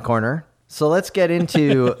is around the corner. So let's get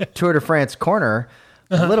into Tour de France corner.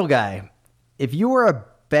 Little guy, if you were a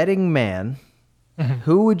betting man,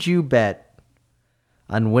 who would you bet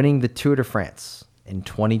on winning the Tour de France in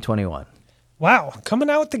 2021? Wow, coming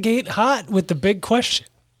out the gate hot with the big question.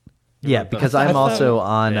 Yeah, because I'm also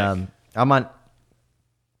on. I'm on.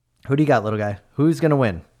 Who do you got, little guy? Who's gonna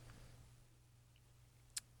win?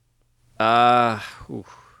 I'm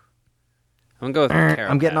gonna go with Carapaz.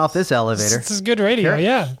 I'm getting off this elevator. This is good radio,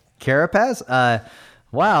 yeah. Carapaz?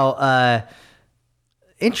 Wow.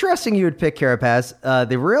 Interesting you would pick Carapaz.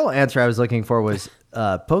 The real answer I was looking for was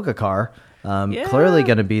Pogacar. Clearly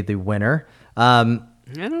going to be the winner. I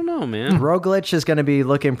don't know, man. Roglic is going to be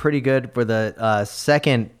looking pretty good for the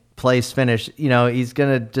second place finish. You know, he's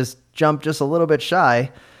going to just jump just a little bit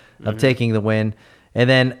shy of taking the win. And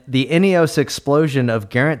then the Ineos explosion of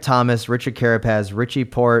Geraint Thomas, Richard Carapaz, Richie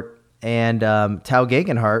Porte, and Tao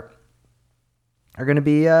Gegenhardt are going to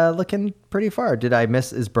be looking pretty far. Did I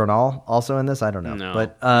miss? Is Bernal also in this? I don't know. No,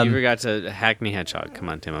 but you forgot to Hackney Hedgehog. Come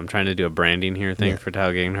on, Tim. I'm trying to do a branding here thing for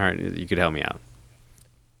Tao Gegenhardt. You could help me out.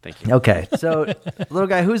 Thank you. Okay, so little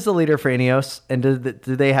guy, who's the leader for Ineos, and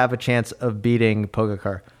do they have a chance of beating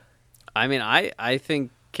Pogacar? I mean, I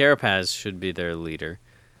think Carapaz should be their leader.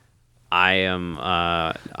 I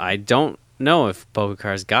don't know if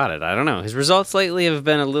Pogacar's got it. I don't know. His results lately have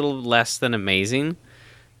been a little less than amazing,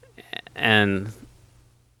 and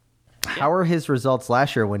how are his results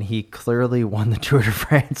last year when he clearly won the Tour de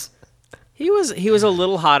France? He was a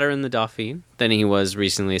little hotter in the Dauphiné than he was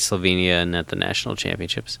recently at Slovenia and at the national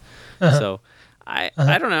championships. So I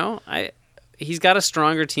don't know. He's got a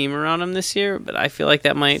stronger team around him this year, but I feel like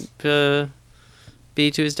that might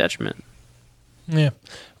be to his detriment. Yeah.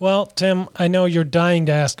 Well, Tim, I know you're dying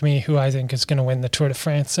to ask me who I think is going to win the Tour de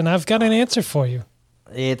France, and I've got an answer for you.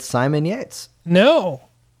 It's Simon Yates. No.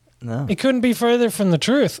 No. It couldn't be further from the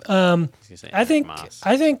truth. I think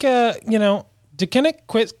Deceuninck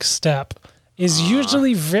Quick-Step is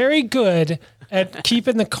usually very good at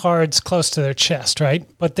keeping the cards close to their chest, right?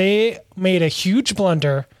 But they made a huge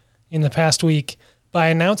blunder in the past week by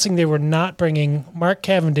announcing they were not bringing Mark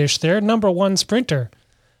Cavendish, their number one sprinter,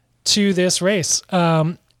 to this race.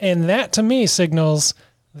 And that, to me, signals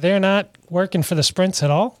they're not working for the sprints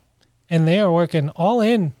at all, and they are working all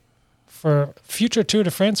in for future Tour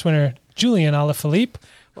de France winner Julian Alaphilippe,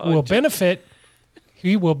 who will benefit.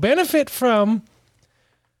 He will benefit from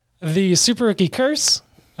the Super Rookie curse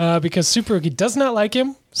because Super Rookie does not like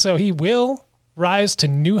him, so he will rise to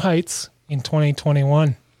new heights in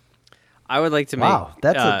 2021. I would like to make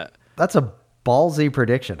that's a ballsy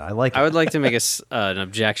prediction. I like it. I would like to make an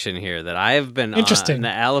objection here that I have been interesting.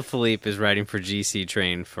 That Alaphilippe is riding for GC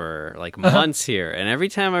Train for like months here, and every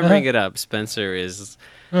time I bring it up, Spencer is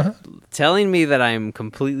telling me that I'm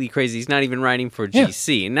completely crazy. He's not even riding for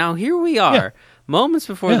GC. Now here we are, moments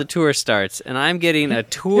before the tour starts, and I'm getting a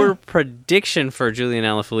tour prediction for Julian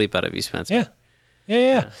Alaphilippe out of you, Spencer.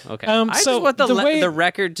 Yeah. Okay. I just want the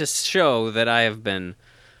record to show that I have been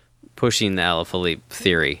pushing the Alaphilippe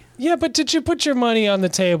theory. Yeah, but did you put your money on the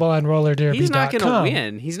table on RollerDerby.com? He's not going to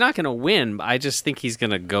win. He's not going to win. I just think he's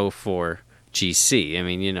going to go for GC. I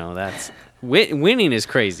mean, that's winning is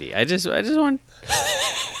crazy. I just want.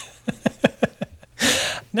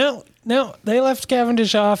 No, they left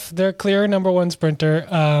Cavendish off. They're clear number one sprinter.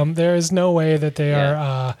 There is no way that they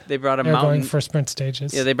are. They brought a going for sprint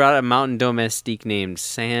stages. Yeah, they brought a mountain domestique named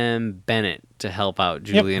Sam Bennett to help out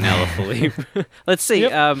Julian Alaphilippe. Let's see.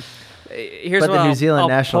 Here's the New Zealand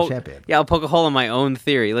national champion. Yeah, I'll poke a hole in my own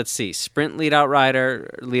theory. Let's see. Sprint lead-out rider,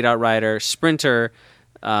 sprinter,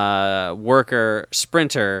 worker,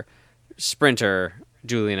 sprinter,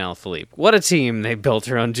 Julian Alaphilippe. What a team they built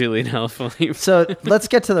around Julian Alaphilippe. So let's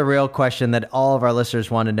get to the real question that all of our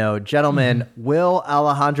listeners want to know. Gentlemen, will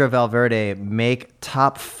Alejandro Valverde make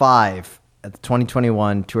top 5 at the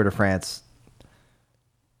 2021 Tour de France?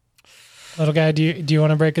 Little guy, do you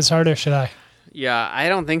want to break his heart or should I? Yeah, I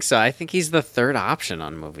don't think so. I think he's the third option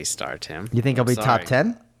on Movistar, Tim. You think he'll be top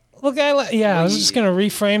 10? Look, I was just going to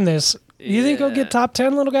reframe this. You think he'll get top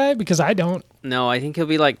 10, little guy? Because I don't. No, I think he'll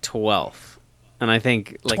be like 12th. And I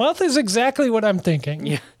think 12th is exactly what I'm thinking.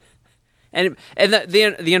 Yeah. And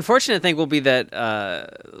the unfortunate thing will be that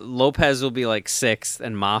Lopez will be like 6th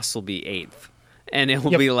and Moss will be 8th. And it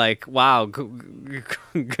will be like, wow,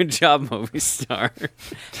 good job, Movistar.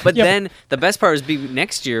 But then the best part is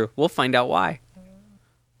next year, we'll find out why.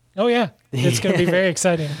 Oh, yeah. It's going to be very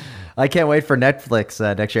exciting. I can't wait for Netflix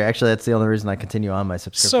next year. Actually, that's the only reason I continue on my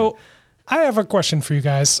subscription. So I have a question for you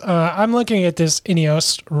guys. I'm looking at this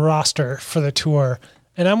Ineos roster for the tour,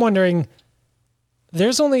 and I'm wondering,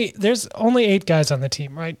 there's only 8 guys on the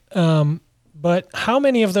team, right? But how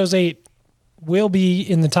many of those 8 will be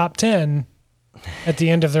in the top 10 at the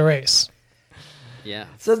end of the race? Yeah,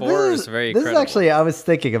 So 4 this is very This credible. is actually, I was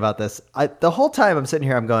thinking about this. The whole time I'm sitting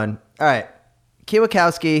here, I'm going, all right,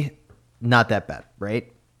 Kwiatkowski, not that bad,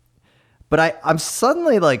 right? But I'm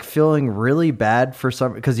suddenly like feeling really bad for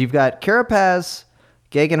some, because you've got Carapaz,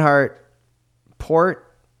 Gegenhardt, Port,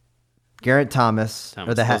 Geraint Thomas,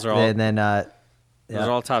 or Those are all- and then Those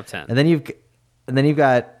are all top 10. and then you've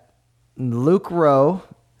got Luke Rowe,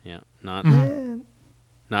 Yeah, not Mm-hmm.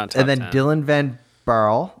 not top and then 10. Dylan Van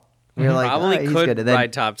Barl. You're like, Probably all right, he's could good. And then,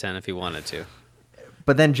 ride top 10 if he wanted to.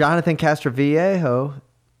 but then Jonathan Castroviejo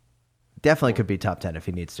definitely could be top 10 if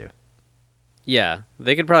he needs to. Yeah,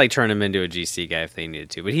 they could probably turn him into a GC guy if they needed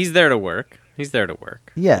to, but he's there to work.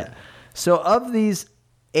 Yeah. So of these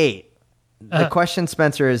 8, the question,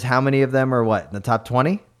 Spencer, is how many of them are what? In the top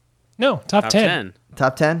 20? No, top 10.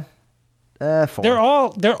 Top 10? 4. They're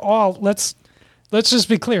all. Let's just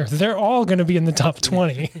be clear. They're all going to be in the top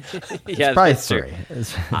 20. Yeah, Probably that's true.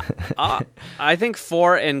 3. I think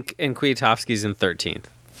 4 and Kwiatkowski's in 13th.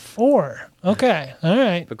 4. Okay. All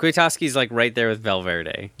right. But Kwiatkowski's like right there with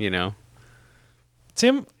Valverde, you know?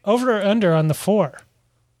 Tim, over or under on the 4?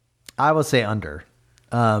 I will say under.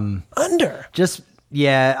 Under. Just,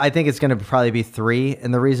 yeah, I think it's going to probably be 3.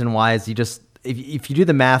 And the reason why is if you do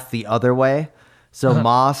the math the other way, so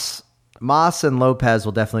Moss and Lopez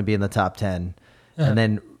will definitely be in the top 10. And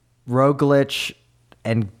then Roglic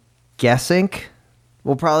and Gesink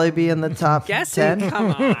will probably be in the top 10.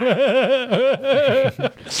 Come on.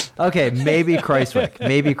 Okay, maybe Kreiswick.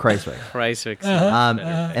 Kreiswick's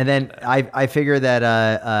And then I figure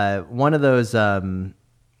that one of those, what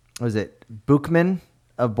was it, Buchmann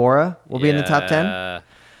of Bora will be in the top 10. Yeah.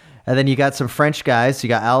 And then you got some French guys. You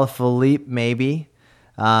got Alaphilippe, maybe.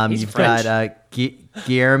 He's You've French. got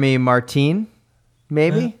Guilherme Martin,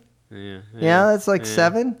 maybe. Yeah, that's like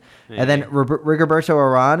 7. And then Rigoberto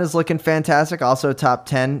Urán is looking fantastic. Also top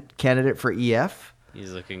 10 candidate for EF.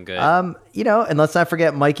 He's looking good. And let's not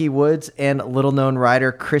forget Mikey Woods and little known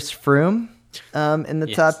rider Chris Froome in the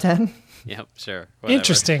top 10. Yep, sure. Whatever.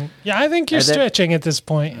 Interesting. Yeah, I think you're And then- stretching at this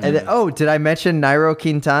point. And then, did I mention Nairo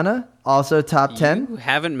Quintana? Also top 10. You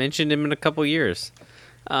haven't mentioned him in a couple years.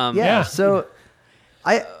 Yeah. So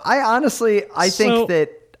I honestly, I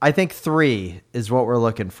think 3 is what we're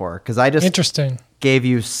looking for, because I just Interesting. gave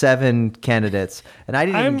you 7 candidates, and I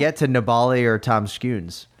didn't even I'm- get to Nibali or Tom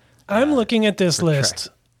Skunes. I'm looking at this list,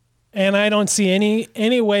 and I don't see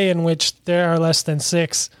any way in which there are less than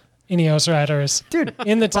 6 Ineos riders, Dude,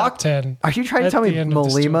 in the top 10. Are you trying to at tell me the end of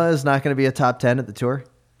this Molema is not going to be a top 10 at the Tour?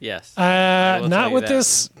 Yes. I will tell Not you with that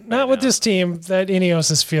this, right not with now. this team that Ineos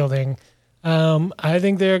is fielding. I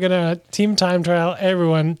think they're gonna team time trial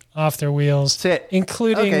everyone off their wheels, That's it.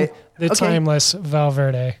 including Okay. the Okay. timeless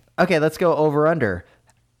Valverde. Okay, let's go over under.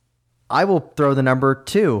 I will throw the number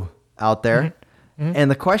 2 out there. And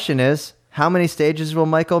the question is, how many stages will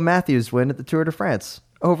Michael Matthews win at the Tour de France?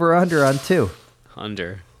 Over or under on 2?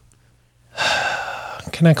 Under.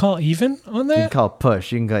 Can I call even on You can that? call it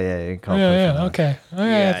push. You can call push. on Yeah, that. yeah, okay. All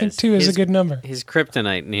right, I think his- 2 is a his- good number. His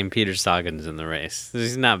kryptonite named Peter Sagan's in the race.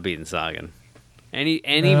 He's not beating Sagan. Any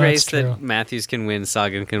That's race true. that Matthews can win,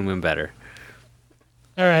 Sagan can win better.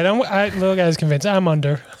 All right, little guy's convinced. I'm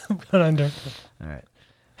under. I'm going under. All right.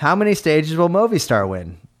 How many stages will Movistar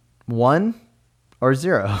win? 1 or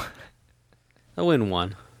 0? I'll win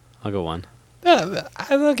 1. I'll go 1.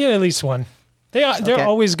 I'll get at least 1. They're Okay.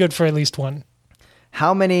 always good for at least 1.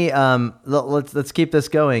 How many? Let's keep this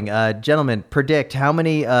going, gentlemen. Predict how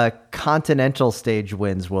many continental stage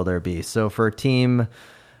wins will there be? So for Team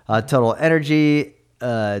Total Energy,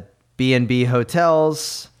 B&B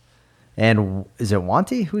Hotels, and is it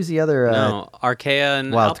Wanty? Who's the other? No, Arkea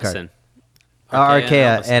and wild card. Alpecin.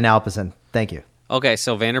 Arkea and Alpecin. Thank you. Okay,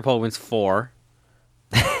 so Vanderpool wins 4.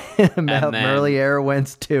 Merlier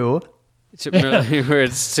wins 2. We're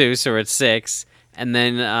at 2, so we're at 6. And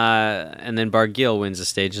then Barguil wins a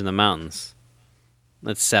stage in the mountains.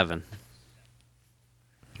 That's 7.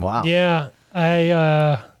 Wow. Yeah,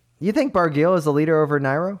 You think Barguil is the leader over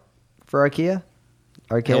Nairo for Arkea?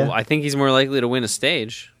 No, I think he's more likely to win a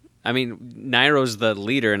stage. I mean, Nairo's the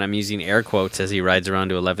leader, and I'm using air quotes as he rides around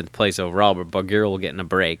to 11th place overall, but Barguil will get in a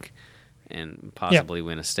break and possibly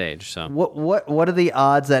win a stage. So What are the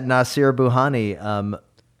odds that Nasir Buhani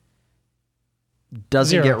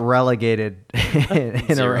doesn't 0. get relegated in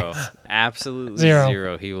a 0. race? Absolutely 0.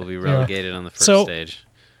 0. He will be relegated on the first So- stage.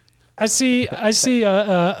 I see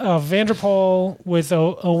a Vanderpool with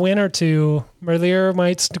a win or 2. Merlier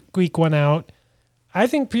might squeak one out. I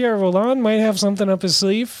think Pierre Rolland might have something up his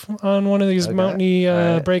sleeve on one of these mountainy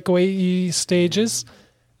breakaway stages.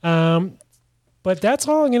 But that's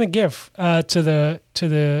all I'm going to give to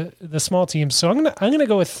the small teams. So I'm gonna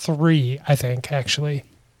go with 3. I think actually.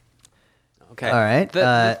 Okay. All right.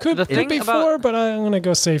 Could be 4, but I'm going to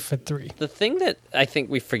go safe at 3. The thing that I think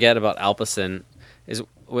we forget about Alpecin is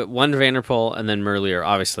one Van der Poel and then Merlier,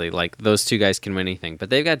 obviously. Like, those two guys can win anything. But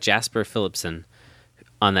they've got Jasper Philipsen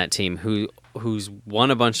on that team who's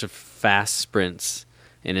won a bunch of fast sprints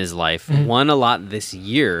in his life, won a lot this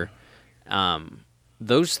year.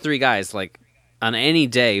 Those 3 guys, like, on any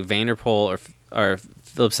day, Van der Poel or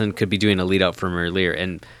Philipsen could be doing a lead out for Merlier,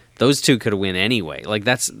 and those 2 could win anyway. Like,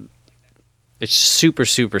 it's super,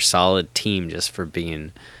 super solid team just for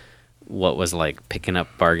being what was like picking up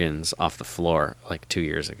bargains off the floor like 2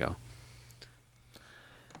 years ago.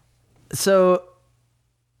 So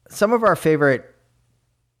some of our favorite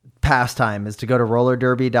pastime is to go to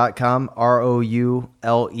rollerderby.com, ROULEUR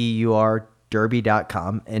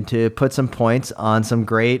derby.com, and to put some points on some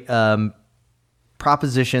great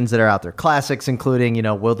propositions that are out there. Classics including,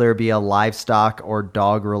 will there be a livestock or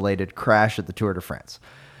dog related crash at the Tour de France?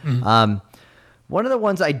 One of the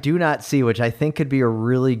ones I do not see, which I think could be a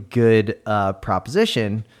really good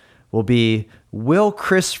proposition, will be, will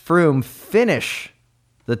Chris Froome finish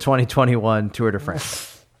the 2021 Tour de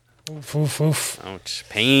France? Oof, oof, oof. Ouch.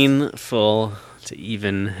 Painful to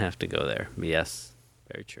even have to go there. Yes,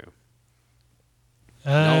 very true.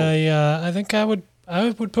 I think I would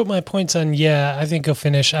put my points on, I think he'll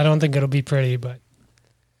finish. I don't think it'll be pretty, but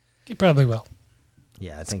he probably will.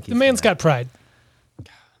 Yeah, I think the man's got pride.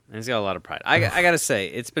 He's got a lot of pride. I got to say,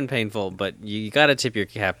 it's been painful, but you got to tip your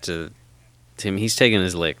cap to Tim. He's taking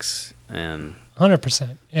his licks. And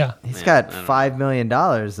 100%, yeah. He's got $5 million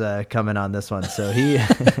coming on this one, so he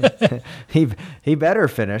he better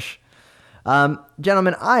finish.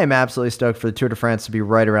 Gentlemen, I am absolutely stoked for the Tour de France to be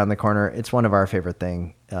right around the corner. It's one of our favorite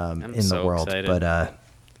things in the world. Excited. But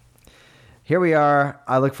here we are.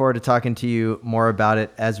 I look forward to talking to you more about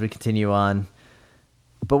it as we continue on.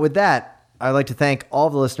 But with that, I'd like to thank all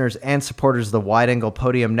the listeners and supporters of the Wide Angle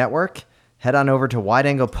Podium Network. Head on over to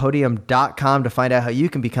wideanglepodium.com to find out how you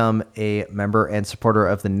can become a member and supporter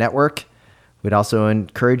of the network. We'd also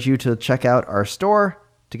encourage you to check out our store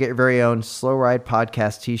to get your very own Slow Ride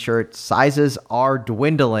Podcast t-shirt. Sizes are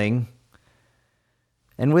dwindling.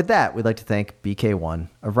 And with that, we'd like to thank BK1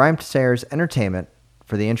 of Rhyme to Sayers Entertainment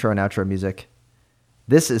for the intro and outro music.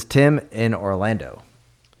 This is Tim in Orlando.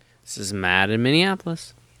 This is Matt in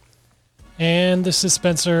Minneapolis. And this is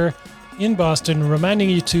Spencer in Boston, reminding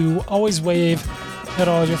you to always wave at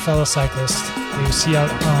all your fellow cyclists that you see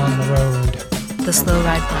out on the road. The Slow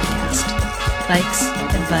Ride Podcast. Bikes,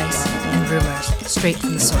 advice, and rumors straight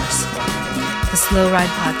from the source.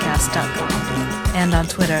 TheSlowRidePodcast.com and on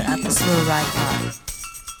Twitter at TheSlowRidePod.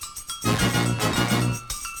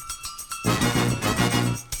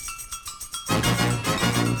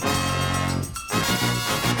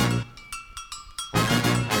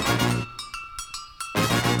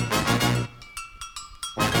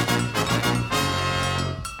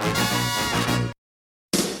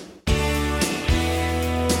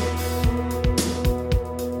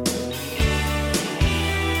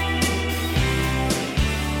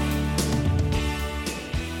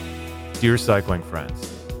 Dear cycling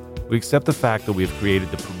friends, we accept the fact that we have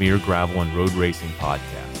created the premier gravel and road racing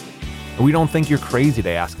podcast, and we don't think you're crazy to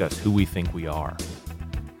ask us who we think we are.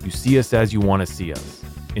 You see us as you want to see us,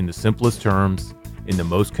 in the simplest terms, in the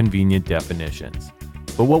most convenient definitions.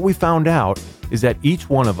 But what we found out is that each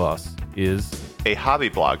one of us is a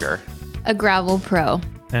hobby blogger, a gravel pro,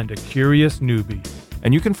 and a curious newbie.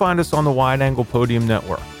 And you can find us on the Wide Angle Podium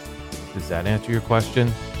Network. Does that answer your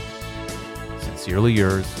question? Sincerely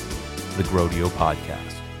yours, the Grodio Podcast.